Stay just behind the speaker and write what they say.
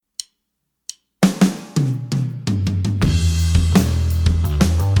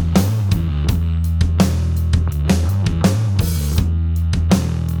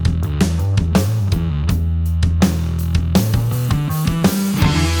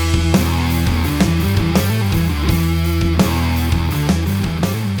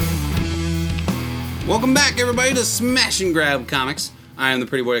Welcome back, everybody, to Smash and Grab Comics. I am the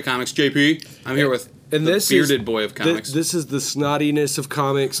pretty boy of comics, JP. I'm here with the bearded boy of comics. This is the snottiness of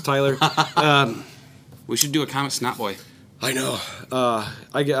comics, Tyler. We should do a comic snot boy. I know.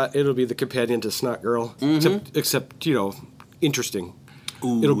 It'll be the companion to Snot Girl, except interesting.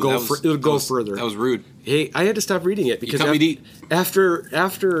 Ooh, it'll go further. That was rude. Hey, I had to stop reading it because you cut me deep. After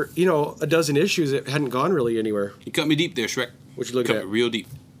a dozen issues, it hadn't gone really anywhere. You cut me deep there, Shrek. What you looking at? Real deep.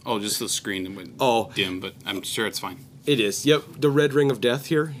 Oh, just the screen went dim, but I'm sure it's fine. It is. Yep, the red ring of death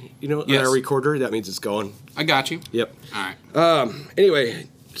here. Yes. On our recorder, that means it's going. I got you. Yep. All right. Anyway,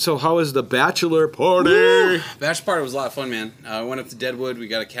 so how was the bachelor party? Woo! Bachelor party was a lot of fun, man. We went up to Deadwood. We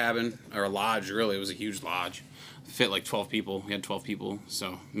got a cabin, or a lodge, really. It was a huge lodge. Fit like 12 people. We had 12 people.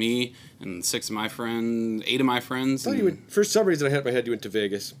 So me and 8 of my friends. I thought you went, for some reason I had in my head you went to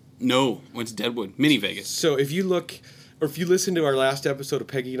Vegas. No, went to Deadwood. Mini Vegas. So if you look, or if you listen to our last episode of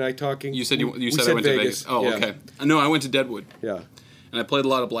Peggy and I talking. You said I went to Vegas. Oh, yeah. Okay. No, I went to Deadwood. Yeah. And I played a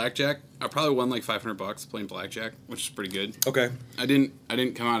lot of blackjack. I probably won like $500 playing blackjack, which is pretty good. Okay. I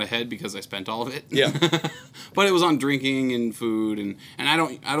didn't come out ahead because I spent all of it. Yeah. But it was on drinking and food and I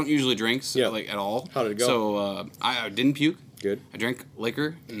don't usually drink like at all. How did it go? So I didn't puke. Good. I drank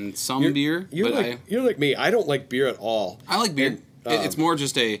liquor and some beer. You're like me. I don't like beer at all. I like beer. It's more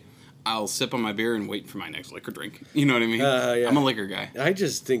just I'll sip on my beer and wait for my next liquor drink. You know what I mean? Yeah. I'm a liquor guy. I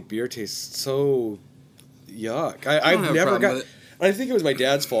just think beer tastes so yuck. I've never got. I think it was my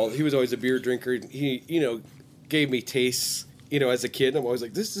dad's fault. He was always a beer drinker. He, gave me tastes, as a kid. And I'm always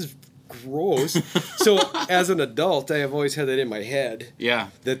like, this is gross. So as an adult, I have always had that in my head. Yeah.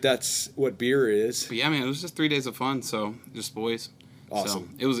 That's what beer is. But yeah, man, it was just 3 days of fun. So just boys.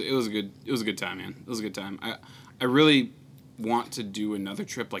 Awesome. So it was a good time, man. It was a good time. I really want to do another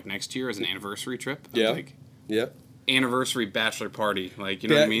trip like next year as an anniversary trip. Yeah. Yep. Anniversary bachelor party, like, you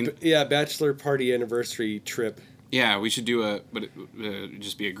know what I mean? Yeah, bachelor party anniversary trip. Yeah, we should do it would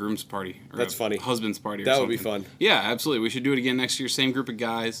just be a groom's party. Or That's funny. Husband's party or that something. Would be fun. Yeah, absolutely. We should do it again next year. Same group of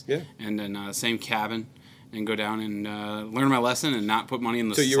guys. Yeah. And then same cabin. And go down and learn my lesson and not put money in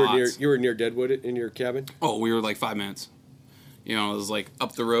the slots. So you were near Deadwood in your cabin? Oh, we were like 5 minutes. It was like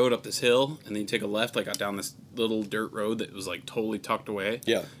up the road, up this hill, and then you take a left, like down this little dirt road that was like totally tucked away.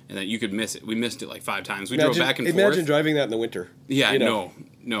 Yeah. And then you could miss it. We missed it like 5 times. We drove back and forth. Imagine driving that in the winter. Yeah,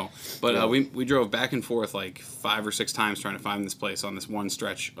 no. But we drove back and forth like 5 or 6 times trying to find this place on this one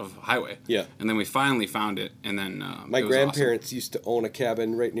stretch of highway. Yeah. And then we finally found it, and then my grandparents used to own a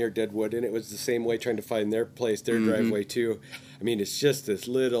cabin right near Deadwood, and it was the same way trying to find their place, their driveway too. I mean, it's just this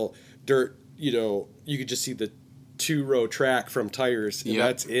little dirt, you could just see the 2-row track from tires, and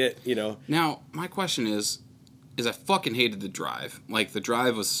that's it, Now, my question is I fucking hated the drive. Like, the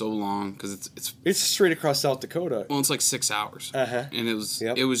drive was so long, because it's straight across South Dakota. Well, it's like 6 hours. Uh-huh. And it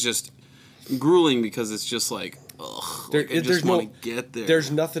was just grueling, because it's just like, ugh, I just want to get there. There's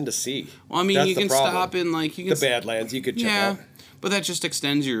nothing to see. Well, I mean, that's you can stop in, like, the Badlands, you could check out. But that just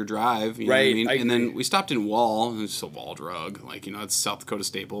extends your drive, you know what I mean? And then we stopped in Wall, and it's a Wall drug, like, it's South Dakota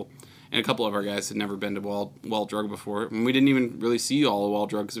staple. And a couple of our guys had never been to Wall Drug before. And we didn't even really see all of Wall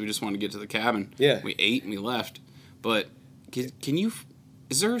Drug because we just wanted to get to the cabin. Yeah. We ate and we left. But can you...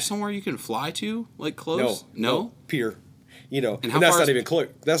 Is there somewhere you can fly to, like, close? No? Pier. And how that's far not even close.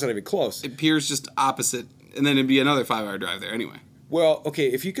 That's not even close. Pier's just opposite. And then it'd be another 5-hour drive there anyway. Well, okay,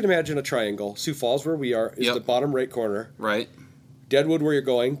 if you can imagine a triangle, Sioux Falls, where we are, is the bottom right corner. Right. Deadwood, where you're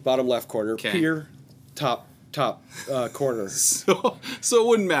going, bottom left corner. Okay. Pier, top corner. So it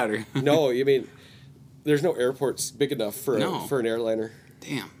wouldn't matter. No, you mean there's no airports big enough for an airliner.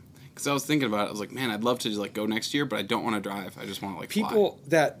 Damn. Because I was thinking about it. I was like, man, I'd love to just like go next year, but I don't want to drive. I just want to like people fly.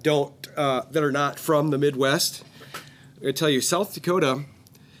 That don't that are not from the Midwest. I tell you, South Dakota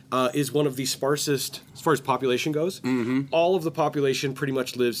is one of the sparsest as far as population goes. Mm-hmm. All of the population pretty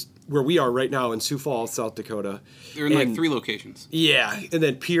much lives where we are right now in Sioux Falls, South Dakota. They're in like 3 locations. Yeah, and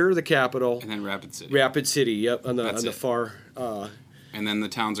then Pierre, the capital, and then Rapid City. Rapid City, yep, on the far. And then the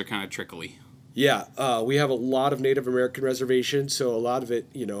towns are kind of trickly. Yeah, we have a lot of Native American reservations, so a lot of it,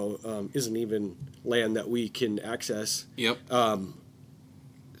 isn't even land that we can access. Yep.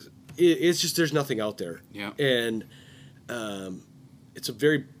 It's just there's nothing out there. Yeah. And it's a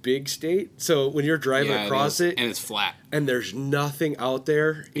very big state, so when you're driving across it, and it's flat, and there's nothing out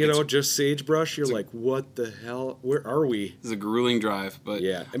there, just sagebrush, you're like, what the hell? Where are we? It's a grueling drive, but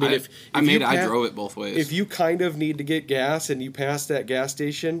yeah, I mean, I drove it both ways. If you kind of need to get gas and you pass that gas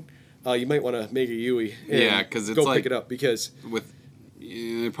station, you might want to make a U-ey. Yeah, because it's go pick it up because with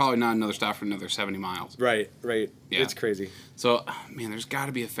probably not another stop for another 70 miles. Right. Yeah. It's crazy. So, man, there's got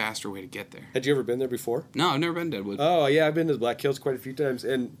to be a faster way to get there. Had you ever been there before? No, I've never been to Deadwood. Oh, yeah, I've been to the Black Hills quite a few times.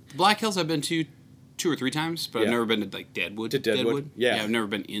 And Black Hills I've been to 2 or 3 times, but I've never been to like Deadwood. To Deadwood? Yeah. I've never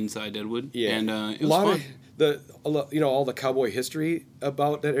been inside Deadwood. Yeah. And it was fun. All the cowboy history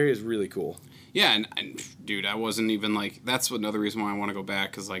about that area is really cool. Yeah, and dude, I wasn't even like, that's another reason why I want to go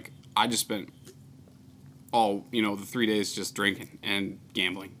back, because like I just spent all the 3 days just drinking and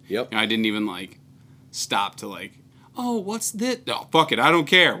gambling. Yep. And I didn't even like stop to like, oh, what's this? Oh, fuck it, I don't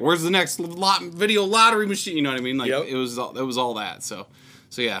care. Where's the next video lottery machine? You know what I mean? Like it was all that. So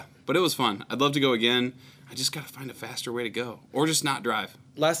yeah, but it was fun. I'd love to go again. I just gotta find a faster way to go, or just not drive.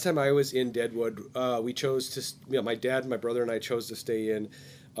 Last time I was in Deadwood, we chose to. My dad, my brother, and I chose to stay in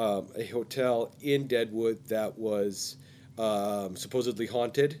a hotel in Deadwood that was supposedly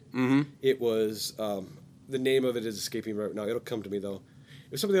haunted. Mm-hmm. It was the name of it is escaping right now. It'll come to me though.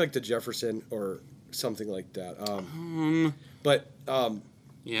 It was something like the Jefferson or something like that.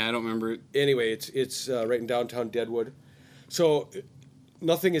 Yeah, I don't remember it. Anyway, it's right in downtown Deadwood. So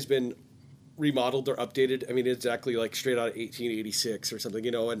nothing has been remodeled or updated. I mean, it's exactly like straight out of 1886 or something,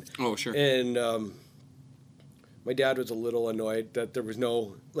 And oh, sure. And my dad was a little annoyed that there was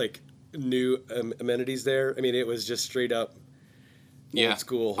no like new amenities there. I mean, it was just straight up old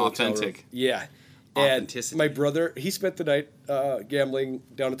school hotel authentic. Room. Yeah. Authenticity. And my brother, he spent the night gambling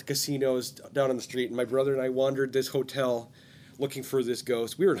down at the casinos down on the street, and my brother and I wandered this hotel looking for this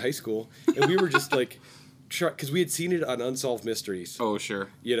ghost. We were in high school, and we were just like, because we had seen it on Unsolved Mysteries. Oh, sure.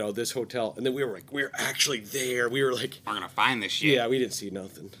 This hotel, and then we were like, we're actually there. We were like, we're gonna find this shit. Yeah, we didn't see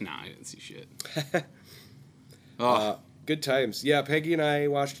nothing. No, I didn't see shit. Good times. Yeah, Peggy and I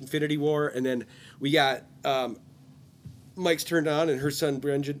watched Infinity War, and then we got Mike's turned on, and her son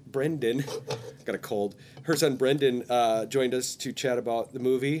Brendan got a cold. Her son Brendan joined us to chat about the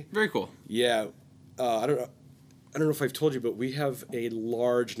movie. Very cool. Yeah, I don't know if I've told you, but we have a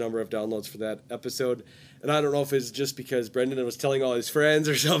large number of downloads for that episode, and I don't know if it's just because Brendan was telling all his friends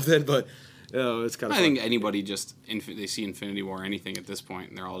or something, but it's kind of. I think anybody just they see Infinity War or anything at this point,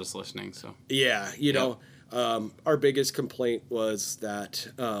 and they're all just listening. So yeah, our biggest complaint was that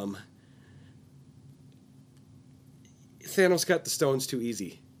Thanos got the stones too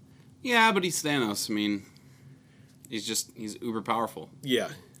easy. Yeah, but he's Thanos. I mean, he's uber powerful. Yeah.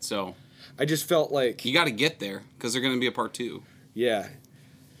 So I just felt like you got to get there because they're going to be a part 2. Yeah.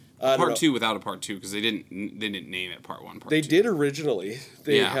 Part 2 without a part 2 because they didn't name it part 1. They did originally.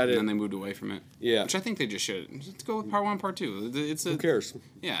 They had it, and then they moved away from it. Yeah. Which I think they just should. Let's go with part 1, part 2. Who cares?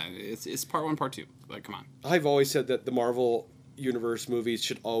 Yeah, it's part 1, part 2. Like, come on. I've always said that the Marvel Universe movies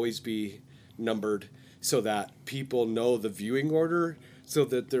should always be numbered so that people know the viewing order, so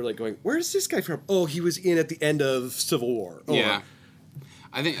that they're like going, "Where's this guy from? Oh, he was in at the end of Civil War." Oh. Yeah.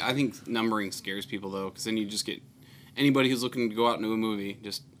 I think numbering scares people though, because then you just get anybody who's looking to go out into a movie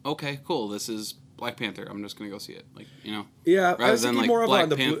just okay, cool. This is Black Panther. I'm just gonna go see it. Yeah, rather than like Black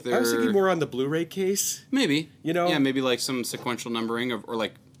Panther. I was thinking more on the Blu-ray case. Maybe. Yeah, maybe like some sequential numbering or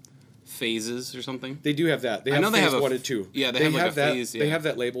like phases or something. They do have that. They have phase 1 and 2. Yeah, they have like a that, phase. Yeah. They have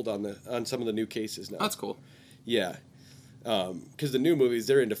that labeled on some of the new cases now. That's cool. Yeah, because the new movies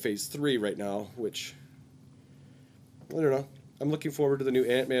they're into phase 3 right now, which I don't know. I'm looking forward to the new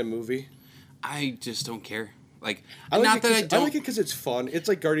Ant-Man movie. I just don't care. Like, I like it because it's fun. It's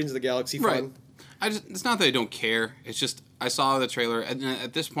like Guardians of the Galaxy fun. Right. It's not that I don't care. It's just I saw the trailer, and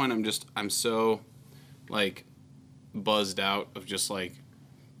at this point, I'm so like buzzed out of just like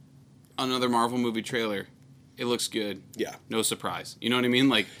another Marvel movie trailer. It looks good. Yeah. No surprise. You know what I mean?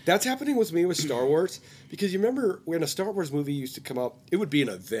 Like that's happening with me with Star Wars because you remember when a Star Wars movie used to come out, it would be an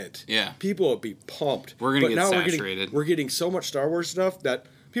event. Yeah. People would be pumped. We're gonna get saturated. We're getting so much Star Wars stuff that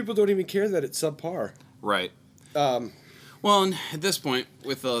people don't even care that it's subpar. Right. Well, and at this point,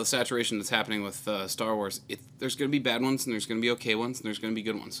 with the saturation that's happening with Star Wars, there's going to be bad ones, and there's going to be okay ones, and there's going to be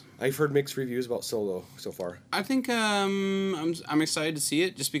good ones. I've heard mixed reviews about Solo so far. I think I'm excited to see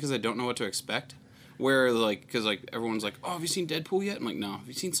it, just because I don't know what to expect. Where, because everyone's like, oh, have you seen Deadpool yet? I'm like, no. Have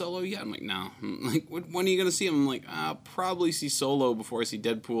you seen Solo yet? I'm like, no. I'm like, when are you going to see him? I'm like, I'll probably see Solo before I see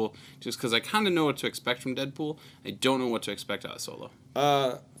Deadpool, just because I kind of know what to expect from Deadpool. I don't know what to expect out of Solo.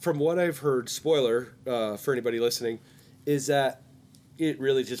 From what I've heard, spoiler for anybody listening, is that it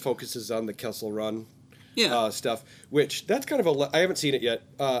really just focuses on the Kessel Run stuff, which that's kind of I haven't seen it yet,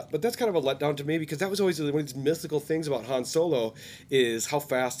 but that's kind of a letdown to me because that was always one of these mystical things about Han Solo is how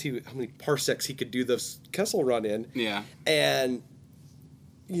many parsecs he could do the Kessel Run in. Yeah. And,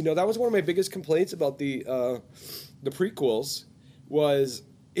 that was one of my biggest complaints about the prequels was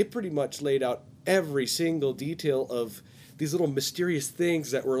it pretty much laid out every single detail of these little mysterious things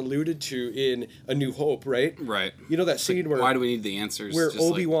that were alluded to in A New Hope, right? Right. That scene where... Why do we need the answers? Where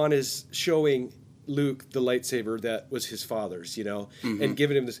Obi-Wan is showing Luke the lightsaber that was his father's, and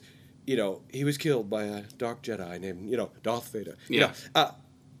giving him this... he was killed by a dark Jedi named, Darth Vader. Yeah.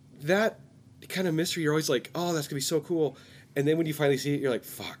 That kind of mystery, you're always like, oh, that's going to be so cool. And then when you finally see it, you're like,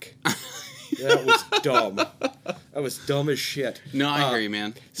 fuck. That was dumb. That was dumb as shit. No, I hear you,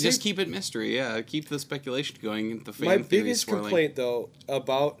 man. Just keep it mystery, yeah. Keep the speculation going, the fan My theories biggest swirling. complaint, though,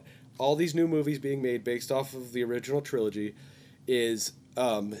 about all these new movies being made based off of the original trilogy is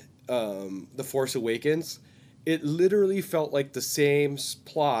The Force Awakens. It literally felt like the same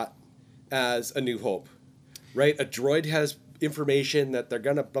plot as A New Hope, right? A droid has information that they're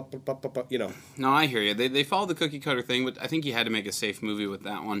gonna, No, I hear you. They followed the cookie cutter thing, but I think you had to make a safe movie with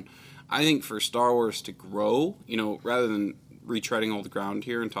that one. I think for Star Wars to grow, rather than retreading old ground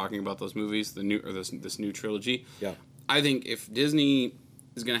here and talking about those movies, this new trilogy. Yeah. I think if Disney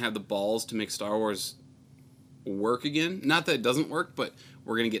is gonna have the balls to make Star Wars work again, not that it doesn't work, but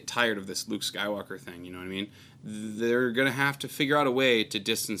we're gonna get tired of this Luke Skywalker thing. You know what I mean? They're going to have to figure out a way to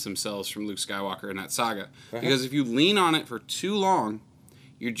distance themselves from Luke Skywalker in that saga. Uh-huh. Because if you lean on it for too long,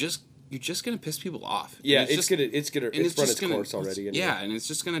 you're just going to piss people off. Yeah, it's run its course already. Anyway. Yeah, and it's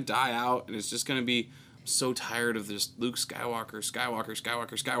just going to die out, and it's just going to be, I'm so tired of this Luke Skywalker.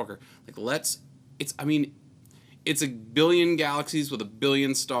 Like, it's a billion galaxies with a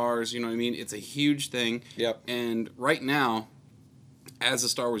billion stars, you know what I mean? It's a huge thing. Yep. And right now, as the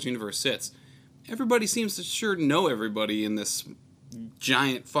Star Wars universe sits, everybody seems to sure know everybody in this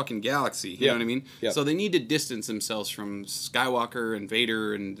giant fucking galaxy. You know what I mean? Yep. So they need to distance themselves from Skywalker and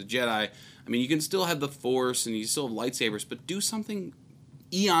Vader and the Jedi. I mean, you can still have the Force and you still have lightsabers, but do something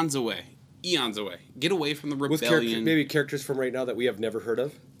eons away. Get away from the rebellion. With maybe characters from right now that we have never heard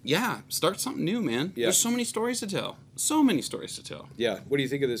of? Yeah. Start something new, man. Yeah. There's so many stories to tell. Yeah. What do you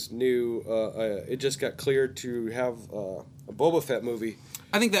think of this new... it just got cleared to have a Boba Fett movie.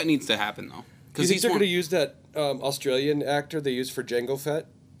 I think that needs to happen, though. Do you think they're going to use that Australian actor they used for Jango Fett?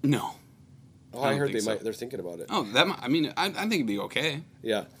 No. Oh, I heard they're thinking about it. Oh, I think it'd be okay.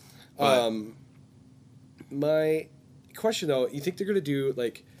 Yeah. My question, though, you think they're going to do,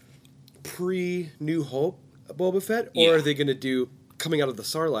 like, pre-New Hope Boba Fett? Or are they going to do coming out of the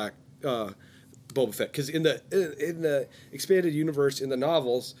Sarlacc Boba Fett? Because in the expanded universe, in the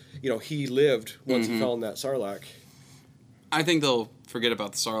novels, he lived once he fell in that Sarlacc. I think they'll forget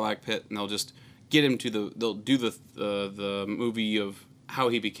about the Sarlacc pit and they'll just get him to they'll do the movie of how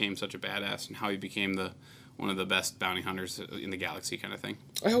he became such a badass and how he became one of the best bounty hunters in the galaxy kind of thing.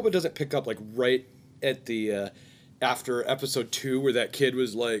 I hope it doesn't pick up like right at the after episode 2 where that kid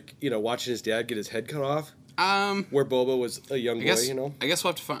was like, watching his dad get his head cut off. Where Boba was a young boy, I guess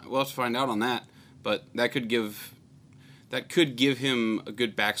we'll have to find out on that, but that could give him a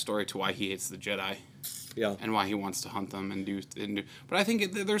good backstory to why he hates the Jedi. Yeah. And why he wants to hunt them and do. But I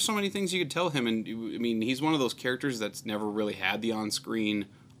think there's so many things you could tell him, and I mean, he's one of those characters that's never really had the on-screen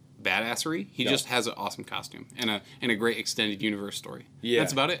badassery. He just has an awesome costume and a great extended universe story. Yeah.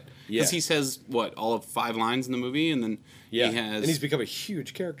 That's about it. Because he says all of 5 lines in the movie, and then he has. And he's become a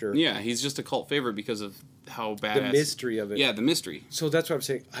huge character. Yeah, he's just a cult favorite because of how badass. The mystery of it. Yeah, the mystery. So that's what I'm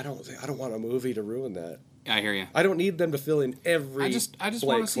saying. I don't want a movie to ruin that. I hear you. I don't need them to fill in every. I just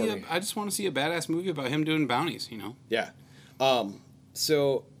want to see a badass movie about him doing bounties. Yeah.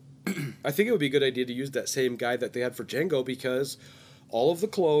 So, I think it would be a good idea to use that same guy that they had for Jango because all of the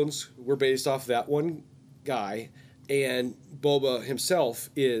clones were based off that one guy, and Boba himself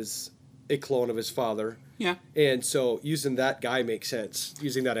is a clone of his father. Yeah. And so using that guy makes sense.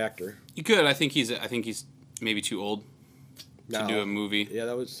 Using that actor. You could. I think he's maybe too old to do a movie. Yeah,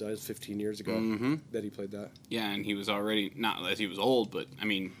 that was 15 years ago that he played that. Yeah, and he was already, not that he was old, but I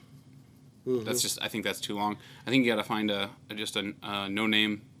mean, I think that's too long. I think you got to find a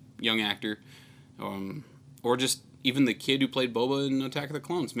no-name young actor, or just even the kid who played Boba in Attack of the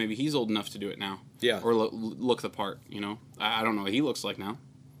Clones. Maybe he's old enough to do it now. Yeah. Or look the part, I don't know what he looks like now.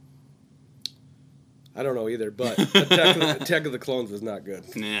 I don't know either, but Attack of the Clones was not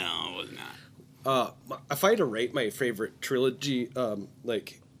good. No, it was not. If I had to rate my favorite trilogy,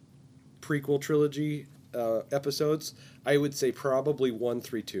 prequel trilogy episodes, I would say probably 1,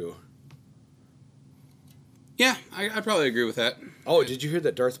 3, 2. Yeah, I probably agree with that. Oh, did you hear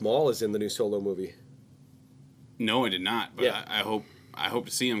that Darth Maul is in the new Solo movie? No, I did not, but yeah. I hope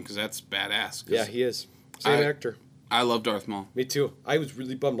to see him because that's badass. Yeah, he is. Same actor. I love Darth Maul. Me too. I was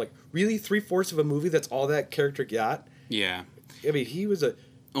really bummed. Like, really? 3/4 of a movie? That's all that character got? Yeah. I mean, he was a...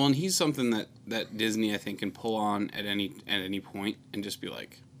 Well, and he's something that Disney, I think, can pull on at any point and just be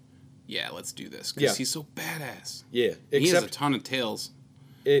like, yeah, let's do this. Because he's so badass. Yeah. He has a ton of tales.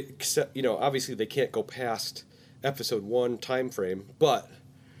 Except, obviously they can't go past episode 1 time frame, but,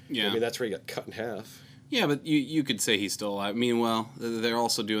 I mean, that's where he got cut in half. Yeah, but you could say he's still alive. I mean, well, they're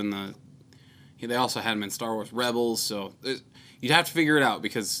also doing They also had him in Star Wars Rebels, so you'd have to figure it out,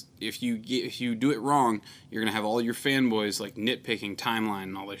 because if you do it wrong, you're gonna have all your fanboys like nitpicking timeline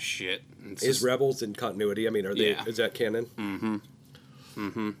and all this shit. Is Rebels in continuity? I mean, are they? Yeah. Is that canon?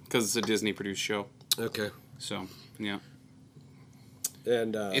 Because it's a Disney produced show. Okay. So yeah.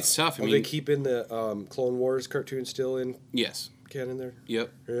 And it's tough. Are they keeping the Clone Wars cartoon still in? Yes. Canon there?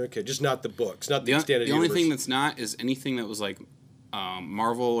 Yep. Okay, just not the books, not the extended universe. The only thing that's not is anything that was like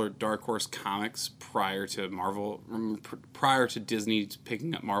Marvel or Dark Horse comics prior to Disney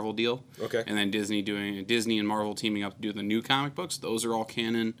picking up Marvel deal. Okay. And then Disney and Marvel teaming up to do the new comic books. Those are all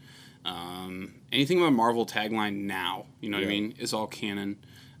canon. Anything with a Marvel tagline now, you know what I mean, is all canon.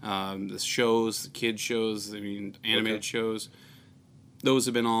 The shows, the kids shows, animated shows, those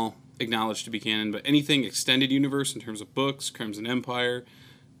have been all acknowledged to be canon. But anything extended universe in terms of books, Crimson Empire,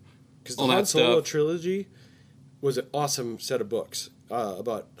 because the Han Solo trilogy was an awesome set of books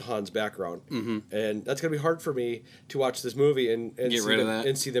about Han's background, and that's gonna be hard for me to watch this movie and get rid of that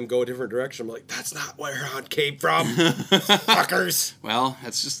and see them go a different direction. I'm like, that's not where Han came from, fuckers. Well,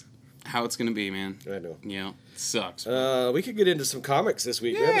 that's just how it's gonna be, man. I know. Yeah, it sucks. We could get into some comics this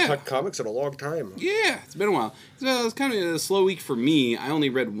week. Yeah. We haven't talked comics in a long time. Yeah, it's been a while. It's kind of a slow week for me. I only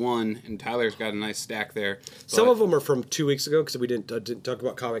read one, and Tyler's got a nice stack there. Some of them are from 2 weeks ago, because we didn't talk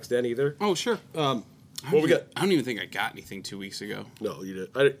about comics then either. Oh, sure. What we got? I don't even think I got anything 2 weeks ago. No, you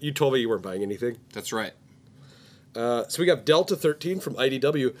did. You told me you weren't buying anything. That's right. So we got Delta 13 from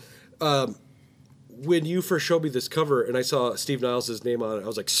IDW. When you first showed me this cover and I saw Steve Niles' name on it, I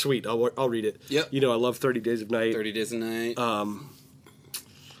was like, sweet, I'll read it. Yep. You know, I love 30 Days of Night. 30 Days of Night.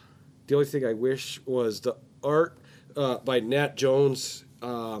 The only thing I wish was the art by Nat Jones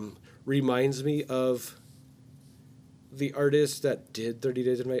reminds me of the artist that did 30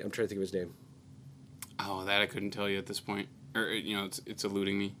 Days of Night. I'm trying to think of his name. Oh, that I couldn't tell you at this point. Or, it's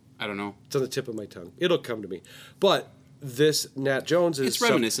eluding me. I don't know. It's on the tip of my tongue. It'll come to me. But this Nat Jones is... It's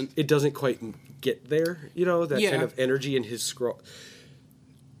reminiscent. It doesn't quite get there, that kind of energy in his scroll.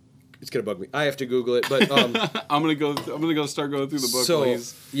 It's gonna bug me. I have to Google it, but I'm gonna go start going through the book. So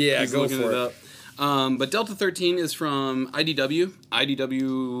he's go for it. But Delta 13 is from IDW.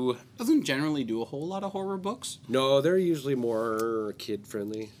 IDW doesn't generally do a whole lot of horror books. No, they're usually more kid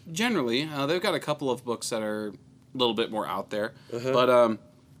friendly. Generally, they've got a couple of books that are a little bit more out there. But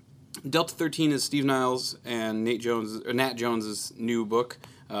Delta 13 is Steve Niles and Nat Jones's new book.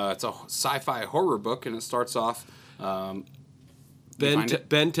 It's a sci-fi horror book, and it starts off. Ben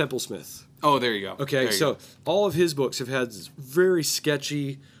Templesmith. Oh, there you go. Okay, so all of his books have had this very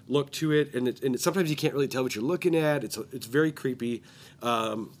sketchy look to it, and sometimes you can't really tell what you're looking at. It's very creepy,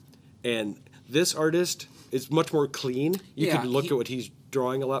 and this artist is much more clean. You can look at what he's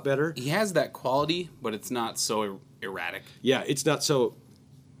drawing a lot better. He has that quality, but it's not so erratic. Yeah, it's not so.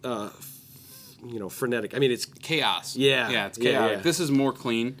 Frenetic. I mean, it's chaos. Yeah, it's chaotic. Yeah. This is more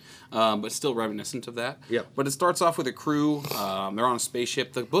clean, but still reminiscent of that. Yeah. But it starts off with a crew. They're on a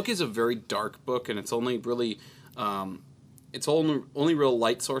spaceship. The book is a very dark book, and it's only really, only real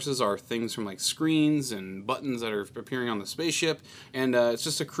light sources are things from like screens and buttons that are appearing on the spaceship, and it's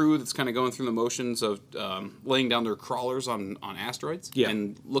just a crew that's kind of going through the motions of laying down their crawlers on asteroids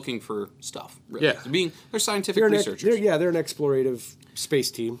and looking for stuff. Really. Yeah. They're scientific researchers. They're an explorative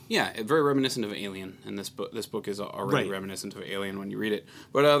space team. Yeah, very reminiscent of Alien, and this book is already reminiscent of Alien when you read it.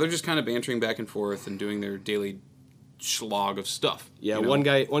 But they're just kind of bantering back and forth and doing their daily slog of stuff. Yeah, one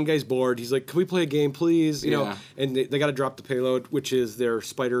guy's bored. He's like, "Can we play a game, please?" You know, and they got to drop the payload, which is their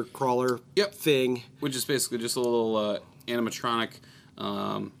spider crawler thing, which is basically just a little animatronic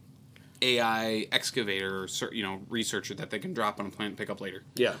AI excavator, researcher that they can drop on a planet and pick up later.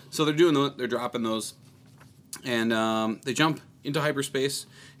 Yeah. So they're dropping those, and they jump into hyperspace,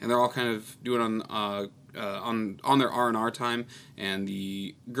 and they're all kind of doing on their R&R time, and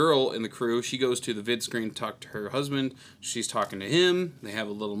the girl in the crew, she goes to the vid screen to talk to her husband. She's talking to him. They have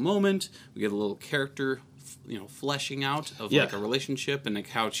a little moment. We get a little character, fleshing out of like a relationship and like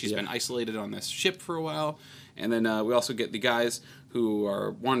how she's been isolated on this ship for a while. And then we also get the guys who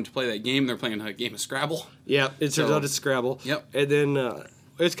are wanting to play that game. They're playing a game of Scrabble. Yeah, it turns out it's Scrabble. Yep. And then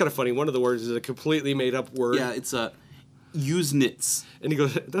it's kind of funny. One of the words is a completely made up word. Yeah, it's a Usenitz. And he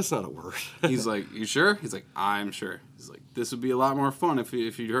goes, "That's not a word." He's like, "You sure?" He's like, "I'm sure." He's like, "This would be a lot more fun if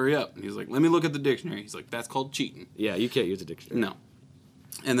you'd hurry up." And he's like, "Let me look at the dictionary." He's like, "That's called cheating." Yeah, you can't use a dictionary. No.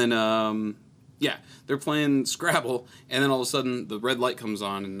 And then, they're playing Scrabble, and then all of a sudden the red light comes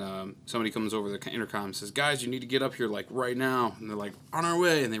on, and somebody comes over the intercom and says, "Guys, you need to get up here, like, right now." And they're like, "On our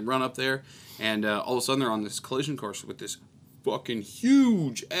way." And they run up there, and all of a sudden they're on this collision course with this fucking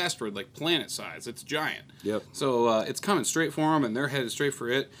huge asteroid, like planet size. It's giant. Yep. So it's coming straight for them, and they're headed straight for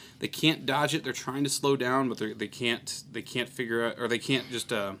it. They can't dodge it. They're trying to slow down, but they can't figure out, or they can't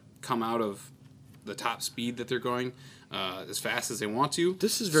just come out of the top speed that they're going as fast as they want to.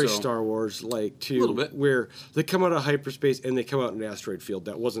 This is very Star Wars like too. A little bit. Where they come out of hyperspace and they come out in an asteroid field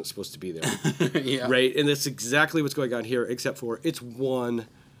that wasn't supposed to be there. Yeah. Right? And that's exactly what's going on here, except for it's one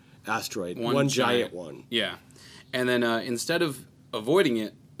asteroid. One giant one. Yeah. And then instead of avoiding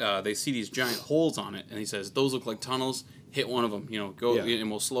it, they see these giant holes on it, and he says, "Those look like tunnels. Hit one of them. Go, and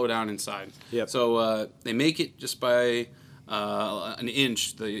we'll slow down inside." Yep. So they make it just by an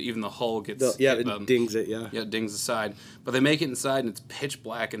inch. Even the hull gets it dings it. Yeah, it dings the side. But they make it inside, and it's pitch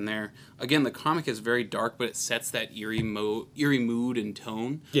black in there. Again, the comic is very dark, but it sets that eerie mood and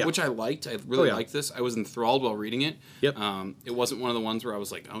tone, which I liked. I really liked this. I was enthralled while reading it. Yep. It wasn't one of the ones where I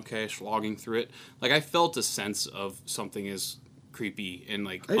was like, okay, slogging through it. Like, I felt a sense of something is creepy and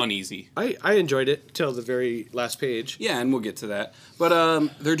uneasy. I enjoyed it till the very last page. Yeah, and we'll get to that.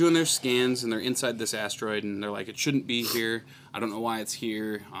 But they're doing their scans, and they're inside this asteroid, and they're like, it shouldn't be here. I don't know why it's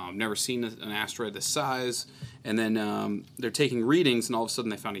here. I've never seen an asteroid this size. And then they're taking readings, and all of a sudden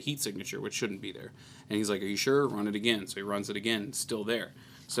they found a heat signature, which shouldn't be there. And he's like, are you sure? Run it again. So he runs it again. It's still there.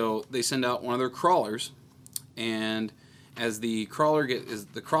 So they send out one of their crawlers, and as the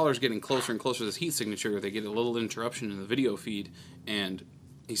crawler's getting closer and closer to this heat signature, they get a little interruption in the video feed, and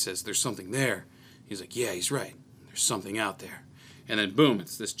he says, there's something there. He's like, yeah, he's right. There's something out there. And then, boom,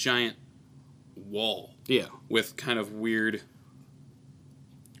 it's this giant wall. Yeah. With kind of weird,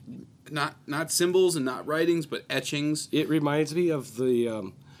 not symbols and not writings, but etchings. It reminds me of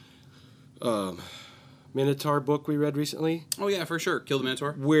the Minotaur book we read recently. Oh yeah, for sure. Kill the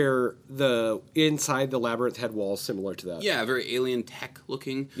Minotaur. Where the inside the labyrinth had walls similar to that. Yeah, very alien tech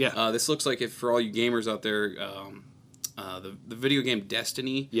looking. Yeah. This looks like, if for all you gamers out there, the video game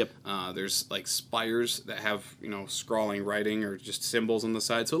Destiny. Yep. There's like spires that have scrawling writing or just symbols on the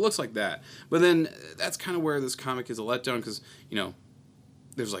side, so it looks like that. But then that's kind of where this comic is a letdown, because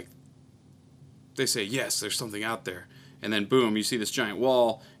there's like, they say yes, there's something out there. And then, boom, you see this giant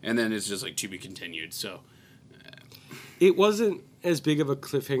wall, and then it's just like, to be continued. So it wasn't as big of a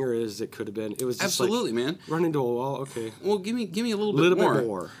cliffhanger as it could have been. It was just absolutely, man. Run into a wall, okay. Well, give me a little bit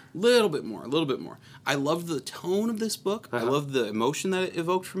more. I love the tone of this book. I love the emotion that it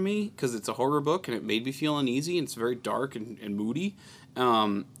evoked from me, because it's a horror book, and it made me feel uneasy, and it's very dark and moody.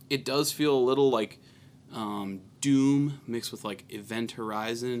 It does feel a little like Doom mixed with like Event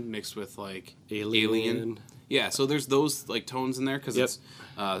Horizon mixed with like Alien. Yeah, so there's those like tones in there, because it's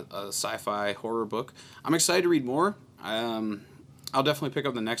a sci-fi horror book. I'm excited to read more. I'll definitely pick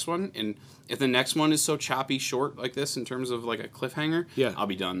up the next one, and if the next one is so choppy short like this in terms of like a cliffhanger, I'll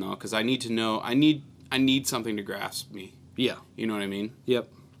be done though, because I need to know. I need something to grasp me. Yeah, you know what I mean. Yep.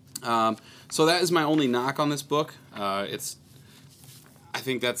 So that is my only knock on this book. I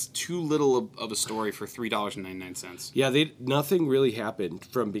think that's too little of a story for $3.99. Yeah, nothing really happened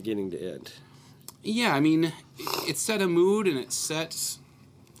from beginning to end. Yeah, I mean, it set a mood, and it set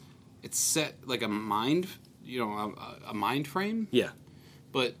like a mind, a mind frame. Yeah.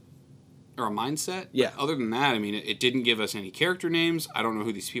 Or a mindset. Yeah. But other than that, I mean, it didn't give us any character names. I don't know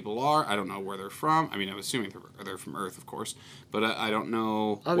who these people are. I don't know where they're from. I mean, I'm assuming they're from Earth, of course, but I don't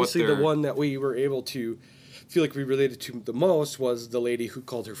know. Obviously, the one that we were able to feel like we related to the most was the lady who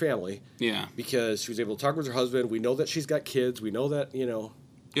called her family. Yeah. Because she was able to talk with her husband. We know that she's got kids. We know that,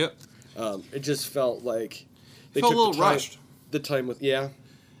 Yep. It just felt like they took a little rushed. The time with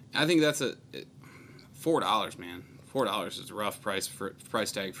I think that's $4, man. $4 is a rough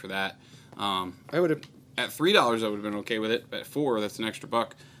price tag for that. I would have at $3 I would have been okay with it. At $4, that's an extra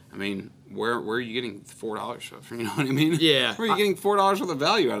buck. I mean, where are you getting $4 from? You know what I mean? Yeah. Where are you getting $4 worth of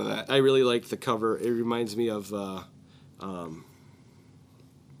value out of that? I really like the cover. It reminds me of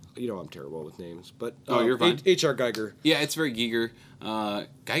I'm terrible with names, but you're fine. H.R. Geiger. Yeah, it's very Giger.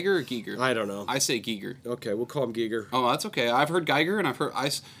 Geiger or Giger? I don't know. I say Giger. Okay, we'll call him Giger. Oh, that's okay. I've heard Geiger, and I've heard I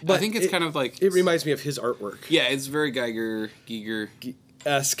think it's kind of like it reminds me of his artwork. Yeah, it's very Giger.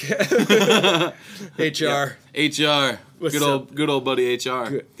 Esque. HR. HR. Good old buddy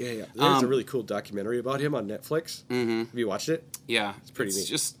HR. Yeah. There's a really cool documentary about him on Netflix. Mm-hmm. Have you watched it? Yeah. It's pretty neat.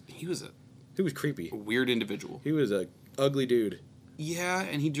 Just he was creepy. A weird individual. He was a ugly dude. Yeah,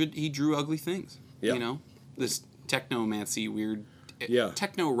 and he drew ugly things. Yeah. This technomancy, weird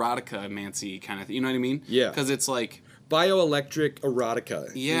techno-erotica-mancy kind of thing. You know what I mean? Yeah. Because it's like bioelectric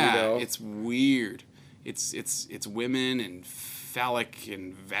erotica. Yeah, it's weird. It's women and phallic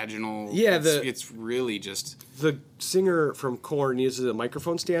and vaginal. Yeah, it's really just the singer from Korn uses a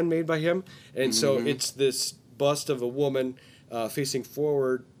microphone stand made by him, and so it's this bust of a woman facing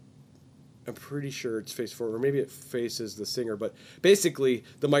forward. I'm pretty sure it's face forward, or maybe it faces the singer. But basically,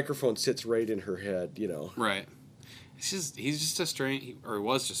 the microphone sits right in her head, you know. Right. He's just a strange, or he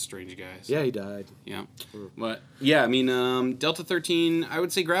was just a strange guy. So. Yeah, he died. Yeah. But, yeah, I mean, Delta 13, I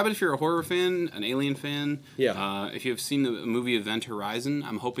would say grab it if you're a horror fan, an Alien fan. Yeah. If you've seen the movie Event Horizon,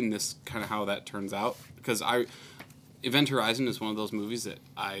 I'm hoping this kind of how that turns out. Because Event Horizon is one of those movies that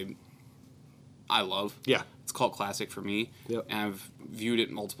I love. Yeah. It's cult classic for me. Yep. And I've viewed it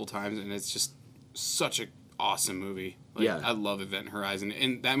multiple times, and it's just such an awesome movie. Like, yeah. I love Event Horizon.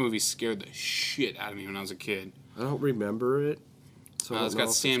 And that movie scared the shit out of me when I was a kid. I don't remember it. So it's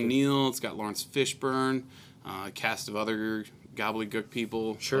got Sam Neill, it's got Lawrence Fishburne, a cast of other gobbledygook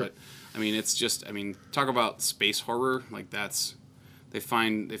people. Sure. But, I mean, it's just, talk about space horror. Like, they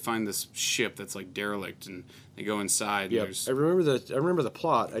find this ship that's like derelict, and they go inside. Yeah, I remember the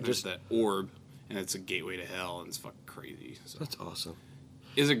plot. There's that orb, and it's a gateway to hell, and it's fucking crazy. So. That's awesome.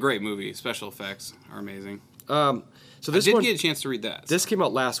 It's a great movie. Special effects are amazing. So this I did get a chance to read that. This came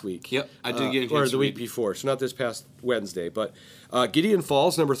out last week. Yep, I did get a chance to read. Or the week read. before, so not this past Wednesday. But Gideon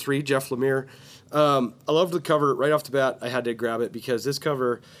Falls, number 3, Jeff Lemire. I love the cover right off the bat. I had to grab it because this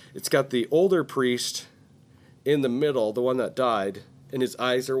cover, it's got the older priest in the middle, the one that died, and his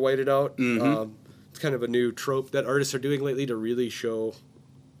eyes are whited out. Mm-hmm. It's kind of a new trope that artists are doing lately to really show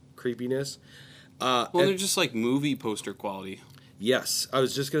creepiness. They're just like movie poster quality. Yes, I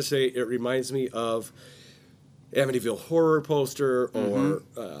was just going to say it reminds me of Amityville Horror poster or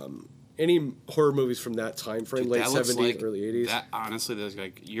any horror movies from that time frame, late 70s, like, early 80s. That honestly, that's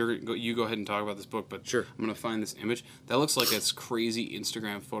like you go ahead and talk about this book, but sure. I'm gonna find this image. That looks like this crazy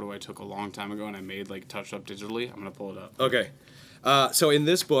Instagram photo I took a long time ago and I made like touched up digitally. I'm gonna pull it up. Okay, so in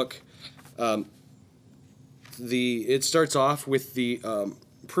this book, it starts off with the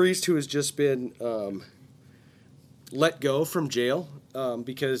priest who has just been let go from jail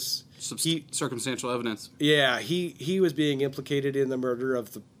because circumstantial evidence. Yeah, he was being implicated in the murder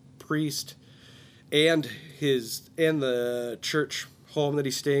of the priest and the church home that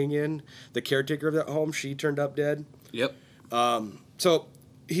he's staying in. The caretaker of that home, she turned up dead. Yep. So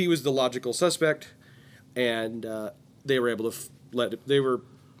he was the logical suspect, and they were able to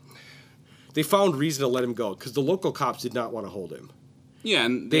they found reason to let him go because the local cops did not want to hold him. Yeah,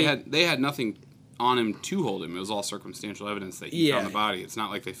 and they had nothing on him to hold him. It was all circumstantial evidence that he found the body. It's not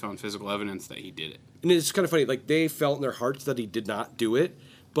like they found physical evidence that he did it. And it's kind of funny. Like, they felt in their hearts that he did not do it,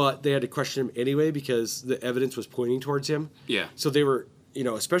 but they had to question him anyway because the evidence was pointing towards him. Yeah. So they were,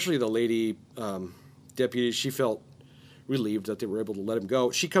 especially the lady deputy, she felt relieved that they were able to let him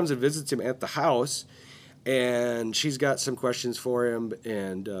go. She comes and visits him at the house, and she's got some questions for him,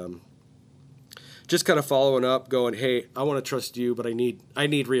 and just kind of following up, going, "Hey, I want to trust you, but I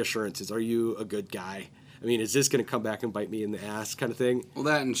need reassurances. Are you a good guy? I mean, is this going to come back and bite me in the ass?" kind of thing. Well,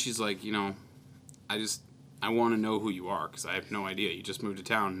 that, and she's like, I want to know who you are because I have no idea. You just moved to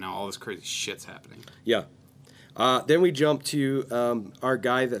town, and now all this crazy shit's happening. Yeah. Then we jump to our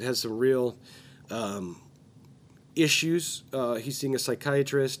guy that has some real issues. He's seeing a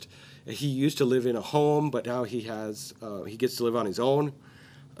psychiatrist. He used to live in a home, but now he gets to live on his own.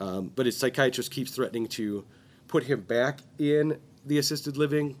 But his psychiatrist keeps threatening to put him back in the assisted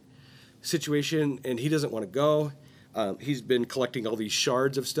living situation, and he doesn't want to go. He's been collecting all these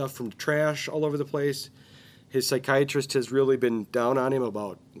shards of stuff from the trash all over the place. His psychiatrist has really been down on him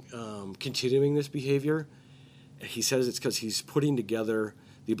about continuing this behavior. He says it's because he's putting together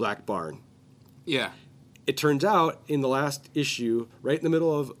the Black Barn. Yeah. It turns out in the last issue, right in the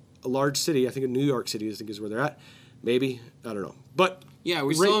middle of a large city, I think in New York City, I think is where they're at. Maybe, I don't know. But yeah,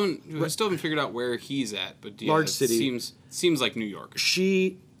 we still haven't figured out where he's at. But yeah, large city seems like New York.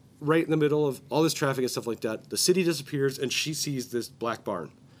 She, right in the middle of all this traffic and stuff like that, the city disappears and she sees this Black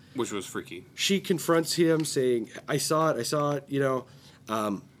Barn, which was freaky. She confronts him, saying, "I saw it,"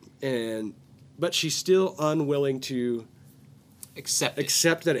 but she's still unwilling to accept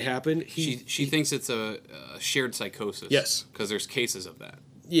that it happened. She thinks it's a shared psychosis. Yes, because there's cases of that.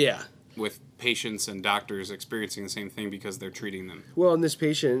 Yeah. With patients and doctors experiencing the same thing because they're treating them. Well, and this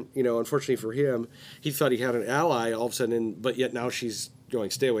patient, unfortunately for him, he thought he had an ally all of a sudden, but yet now she's going,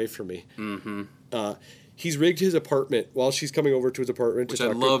 "Stay away from me." Mm-hmm. He's rigged his apartment while she's coming over to his apartment. Which I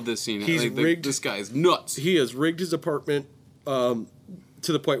love this scene. This guy is nuts. He has rigged his apartment to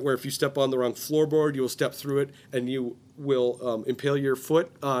the point where if you step on the wrong floorboard, you will step through it and you will impale your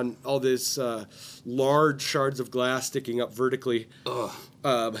foot on all this large shards of glass sticking up vertically.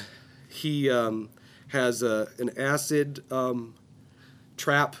 He has an acid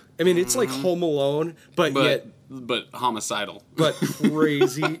trap. I mean, it's like Home Alone, but yet... But homicidal. But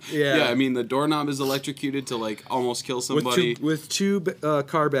crazy, yeah. Yeah, I mean, the doorknob is electrocuted to, like, almost kill somebody. With two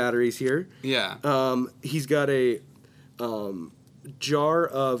car batteries here. Yeah. He's got a jar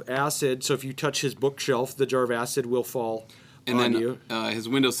of acid, so if you touch his bookshelf, the jar of acid will fall on you. And then his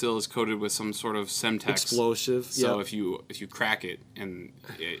windowsill is coated with some sort of Semtex. Explosive. So if you crack it, and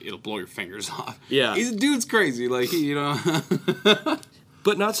it'll blow your fingers off. Yeah. Dude's crazy, like, you know.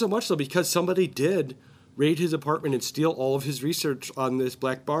 But not so much, though, because somebody did raid his apartment and steal all of his research on this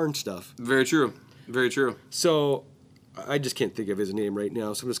Black Barn stuff. Very true. Very true. So, I just can't think of his name right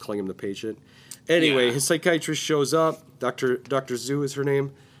now, so I'm just calling him the patient. Anyway, his psychiatrist shows up. Dr. Zhu is her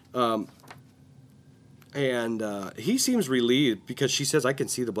name. And he seems relieved because she says, I can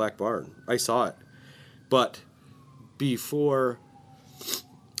see the Black Barn. I saw it. But before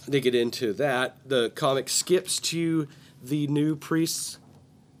they get into that, the comic skips to the new priests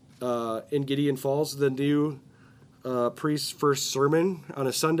in Gideon Falls, the new priest's first sermon on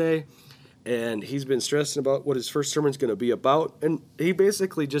a Sunday, and he's been stressing about what his first sermon's going to be about, and he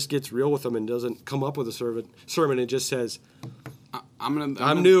basically just gets real with them and doesn't come up with a sermon and just says, I'm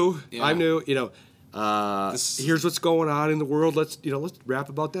new, you know, here's what's going on in the world. Let's rap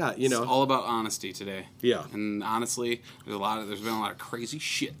about that. You know, it's all about honesty today. Yeah, and honestly, there's been a lot of crazy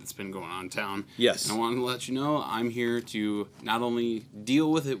shit that's been going on in town. Yes, and I wanted to let you know I'm here to not only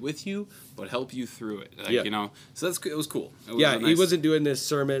deal with it with you, but help you through it. Like, you know, so it was cool. It was he wasn't doing this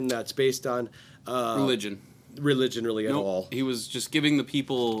sermon that's based on religion really at all. He was just giving the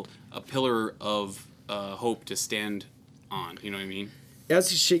people a pillar of hope to stand on. You know what I mean? As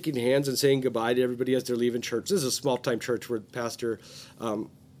he's shaking hands and saying goodbye to everybody as they're leaving church, this is a small-time church where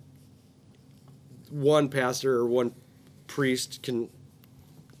one pastor or one priest can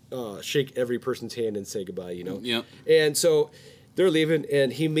shake every person's hand and say goodbye, you know? Yep. And so they're leaving,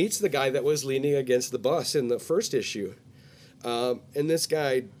 and he meets the guy that was leaning against the bus in the first issue. And this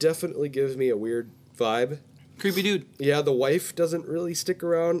guy definitely gives me a weird vibe. Creepy dude. Yeah, the wife doesn't really stick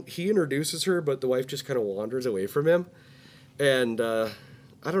around. He introduces her, but the wife just kind of wanders away from him. And I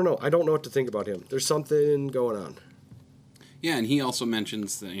don't know. I don't know what to think about him. There's something going on. Yeah, and he also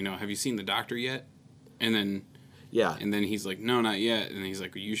mentions that, you know, have you seen the doctor yet? And then he's like, no, not yet. And he's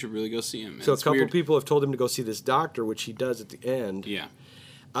like, well, you should really go see him. And so a couple people have told him to go see this doctor, which he does at the end. Yeah.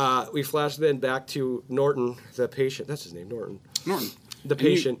 We flash then back to Norton, the patient. That's his name, Norton. The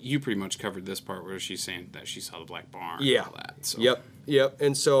patient. You pretty much covered this part where she's saying that she saw the Black Barn. Yeah. And all that, so. Yep.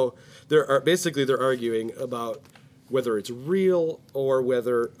 And so they're arguing about whether it's real or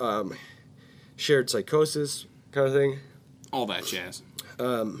whether shared psychosis kind of thing. All that jazz.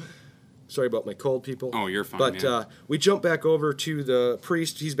 Sorry about my cold, people. Oh, you're fine, But we jump back over to the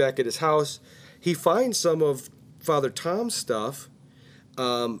priest. He's back at his house. He finds some of Father Tom's stuff,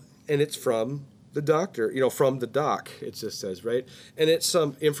 and it's from the doctor, you know, from the doc, it just says, right? And it's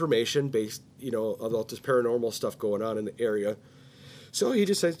some information based, you know, about this paranormal stuff going on in the area. So he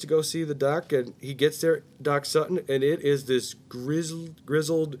decides to go see the doc, and he gets there, Doc Sutton, and it is this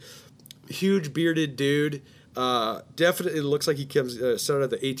grizzled, huge bearded dude. Definitely looks like he comes started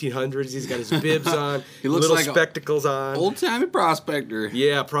the 1800s. He's got his bibs on, he looks little like spectacles on. Old-timey prospector.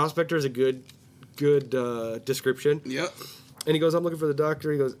 Yeah, prospector is a good description. Yep. And he goes, I'm looking for the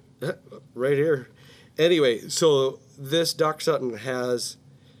doctor. He goes, right here. Anyway, so this Doc Sutton has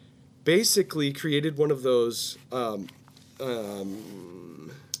basically created one of those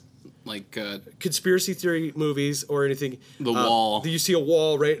conspiracy theory movies or anything. The wall. You see a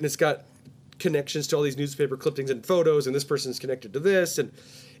wall, right? And it's got connections to all these newspaper clippings and photos, and this person's connected to this, and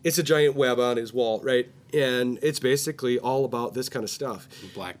it's a giant web on his wall, right? And it's basically all about this kind of stuff.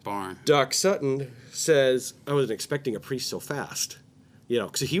 Black Barn. Doc Sutton says, I wasn't expecting a priest so fast. You know,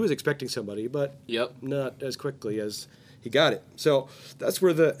 because he was expecting somebody, but not as quickly as he got it. So that's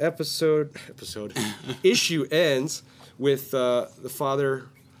where the issue ends with the father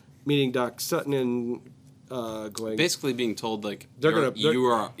meeting Doc Sutton and going basically being told like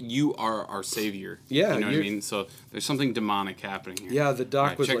you are our savior. Yeah, you know what I mean. So there's something demonic happening here. Yeah, the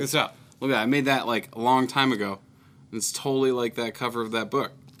doc was check this out. Look at that. I made that like a long time ago. It's totally like that cover of that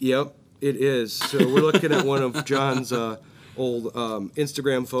book. Yep, it is. So we're looking at one of John's old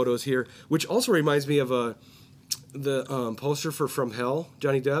Instagram photos here, which also reminds me of the poster for From Hell,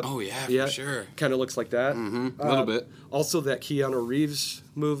 Johnny Depp. Oh yeah, for sure. Kind of looks like that. Mm-hmm. A little bit. Also, that Keanu Reeves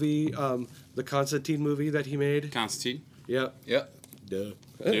movie, the Constantine movie that he made. Constantine. Yep. Duh.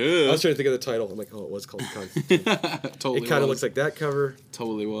 Yeah. I was trying to think of the title. I'm like, oh, it was called Constantine. Totally. It kind of looks like that cover.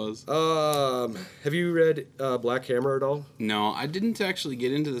 Totally was. Have you read Black Hammer at all? No, I didn't actually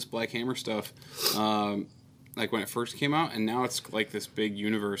get into this Black Hammer stuff. like when it first came out, and now it's like this big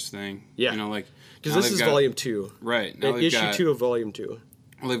universe thing. Yeah. You know, like because this is volume 2. Right. Now issue 2 of volume 2.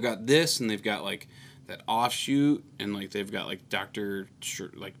 Well, they've got this, and they've got like that offshoot, and like they've got like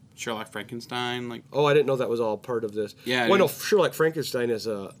like Sherlock Frankenstein. Like, oh, I didn't know that was all part of this. Yeah. Well, no, Sherlock Frankenstein is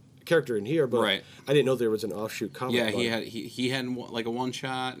a character in here, but I didn't know there was an offshoot comic. Yeah, he had like a one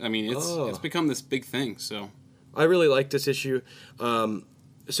shot. I mean, it's become this big thing. So I really like this issue.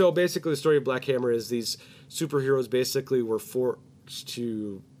 So basically, the story of Black Hammer is these superheroes basically were forced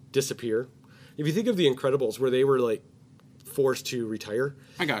to disappear. If you think of the Incredibles, where they were like forced to retire.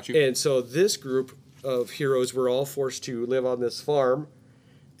 I got you. And so this group of heroes were all forced to live on this farm,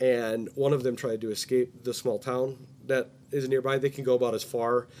 and one of them tried to escape the small town that is nearby. They can go about as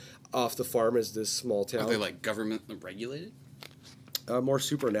far off the farm as this small town. Are they like government regulated? More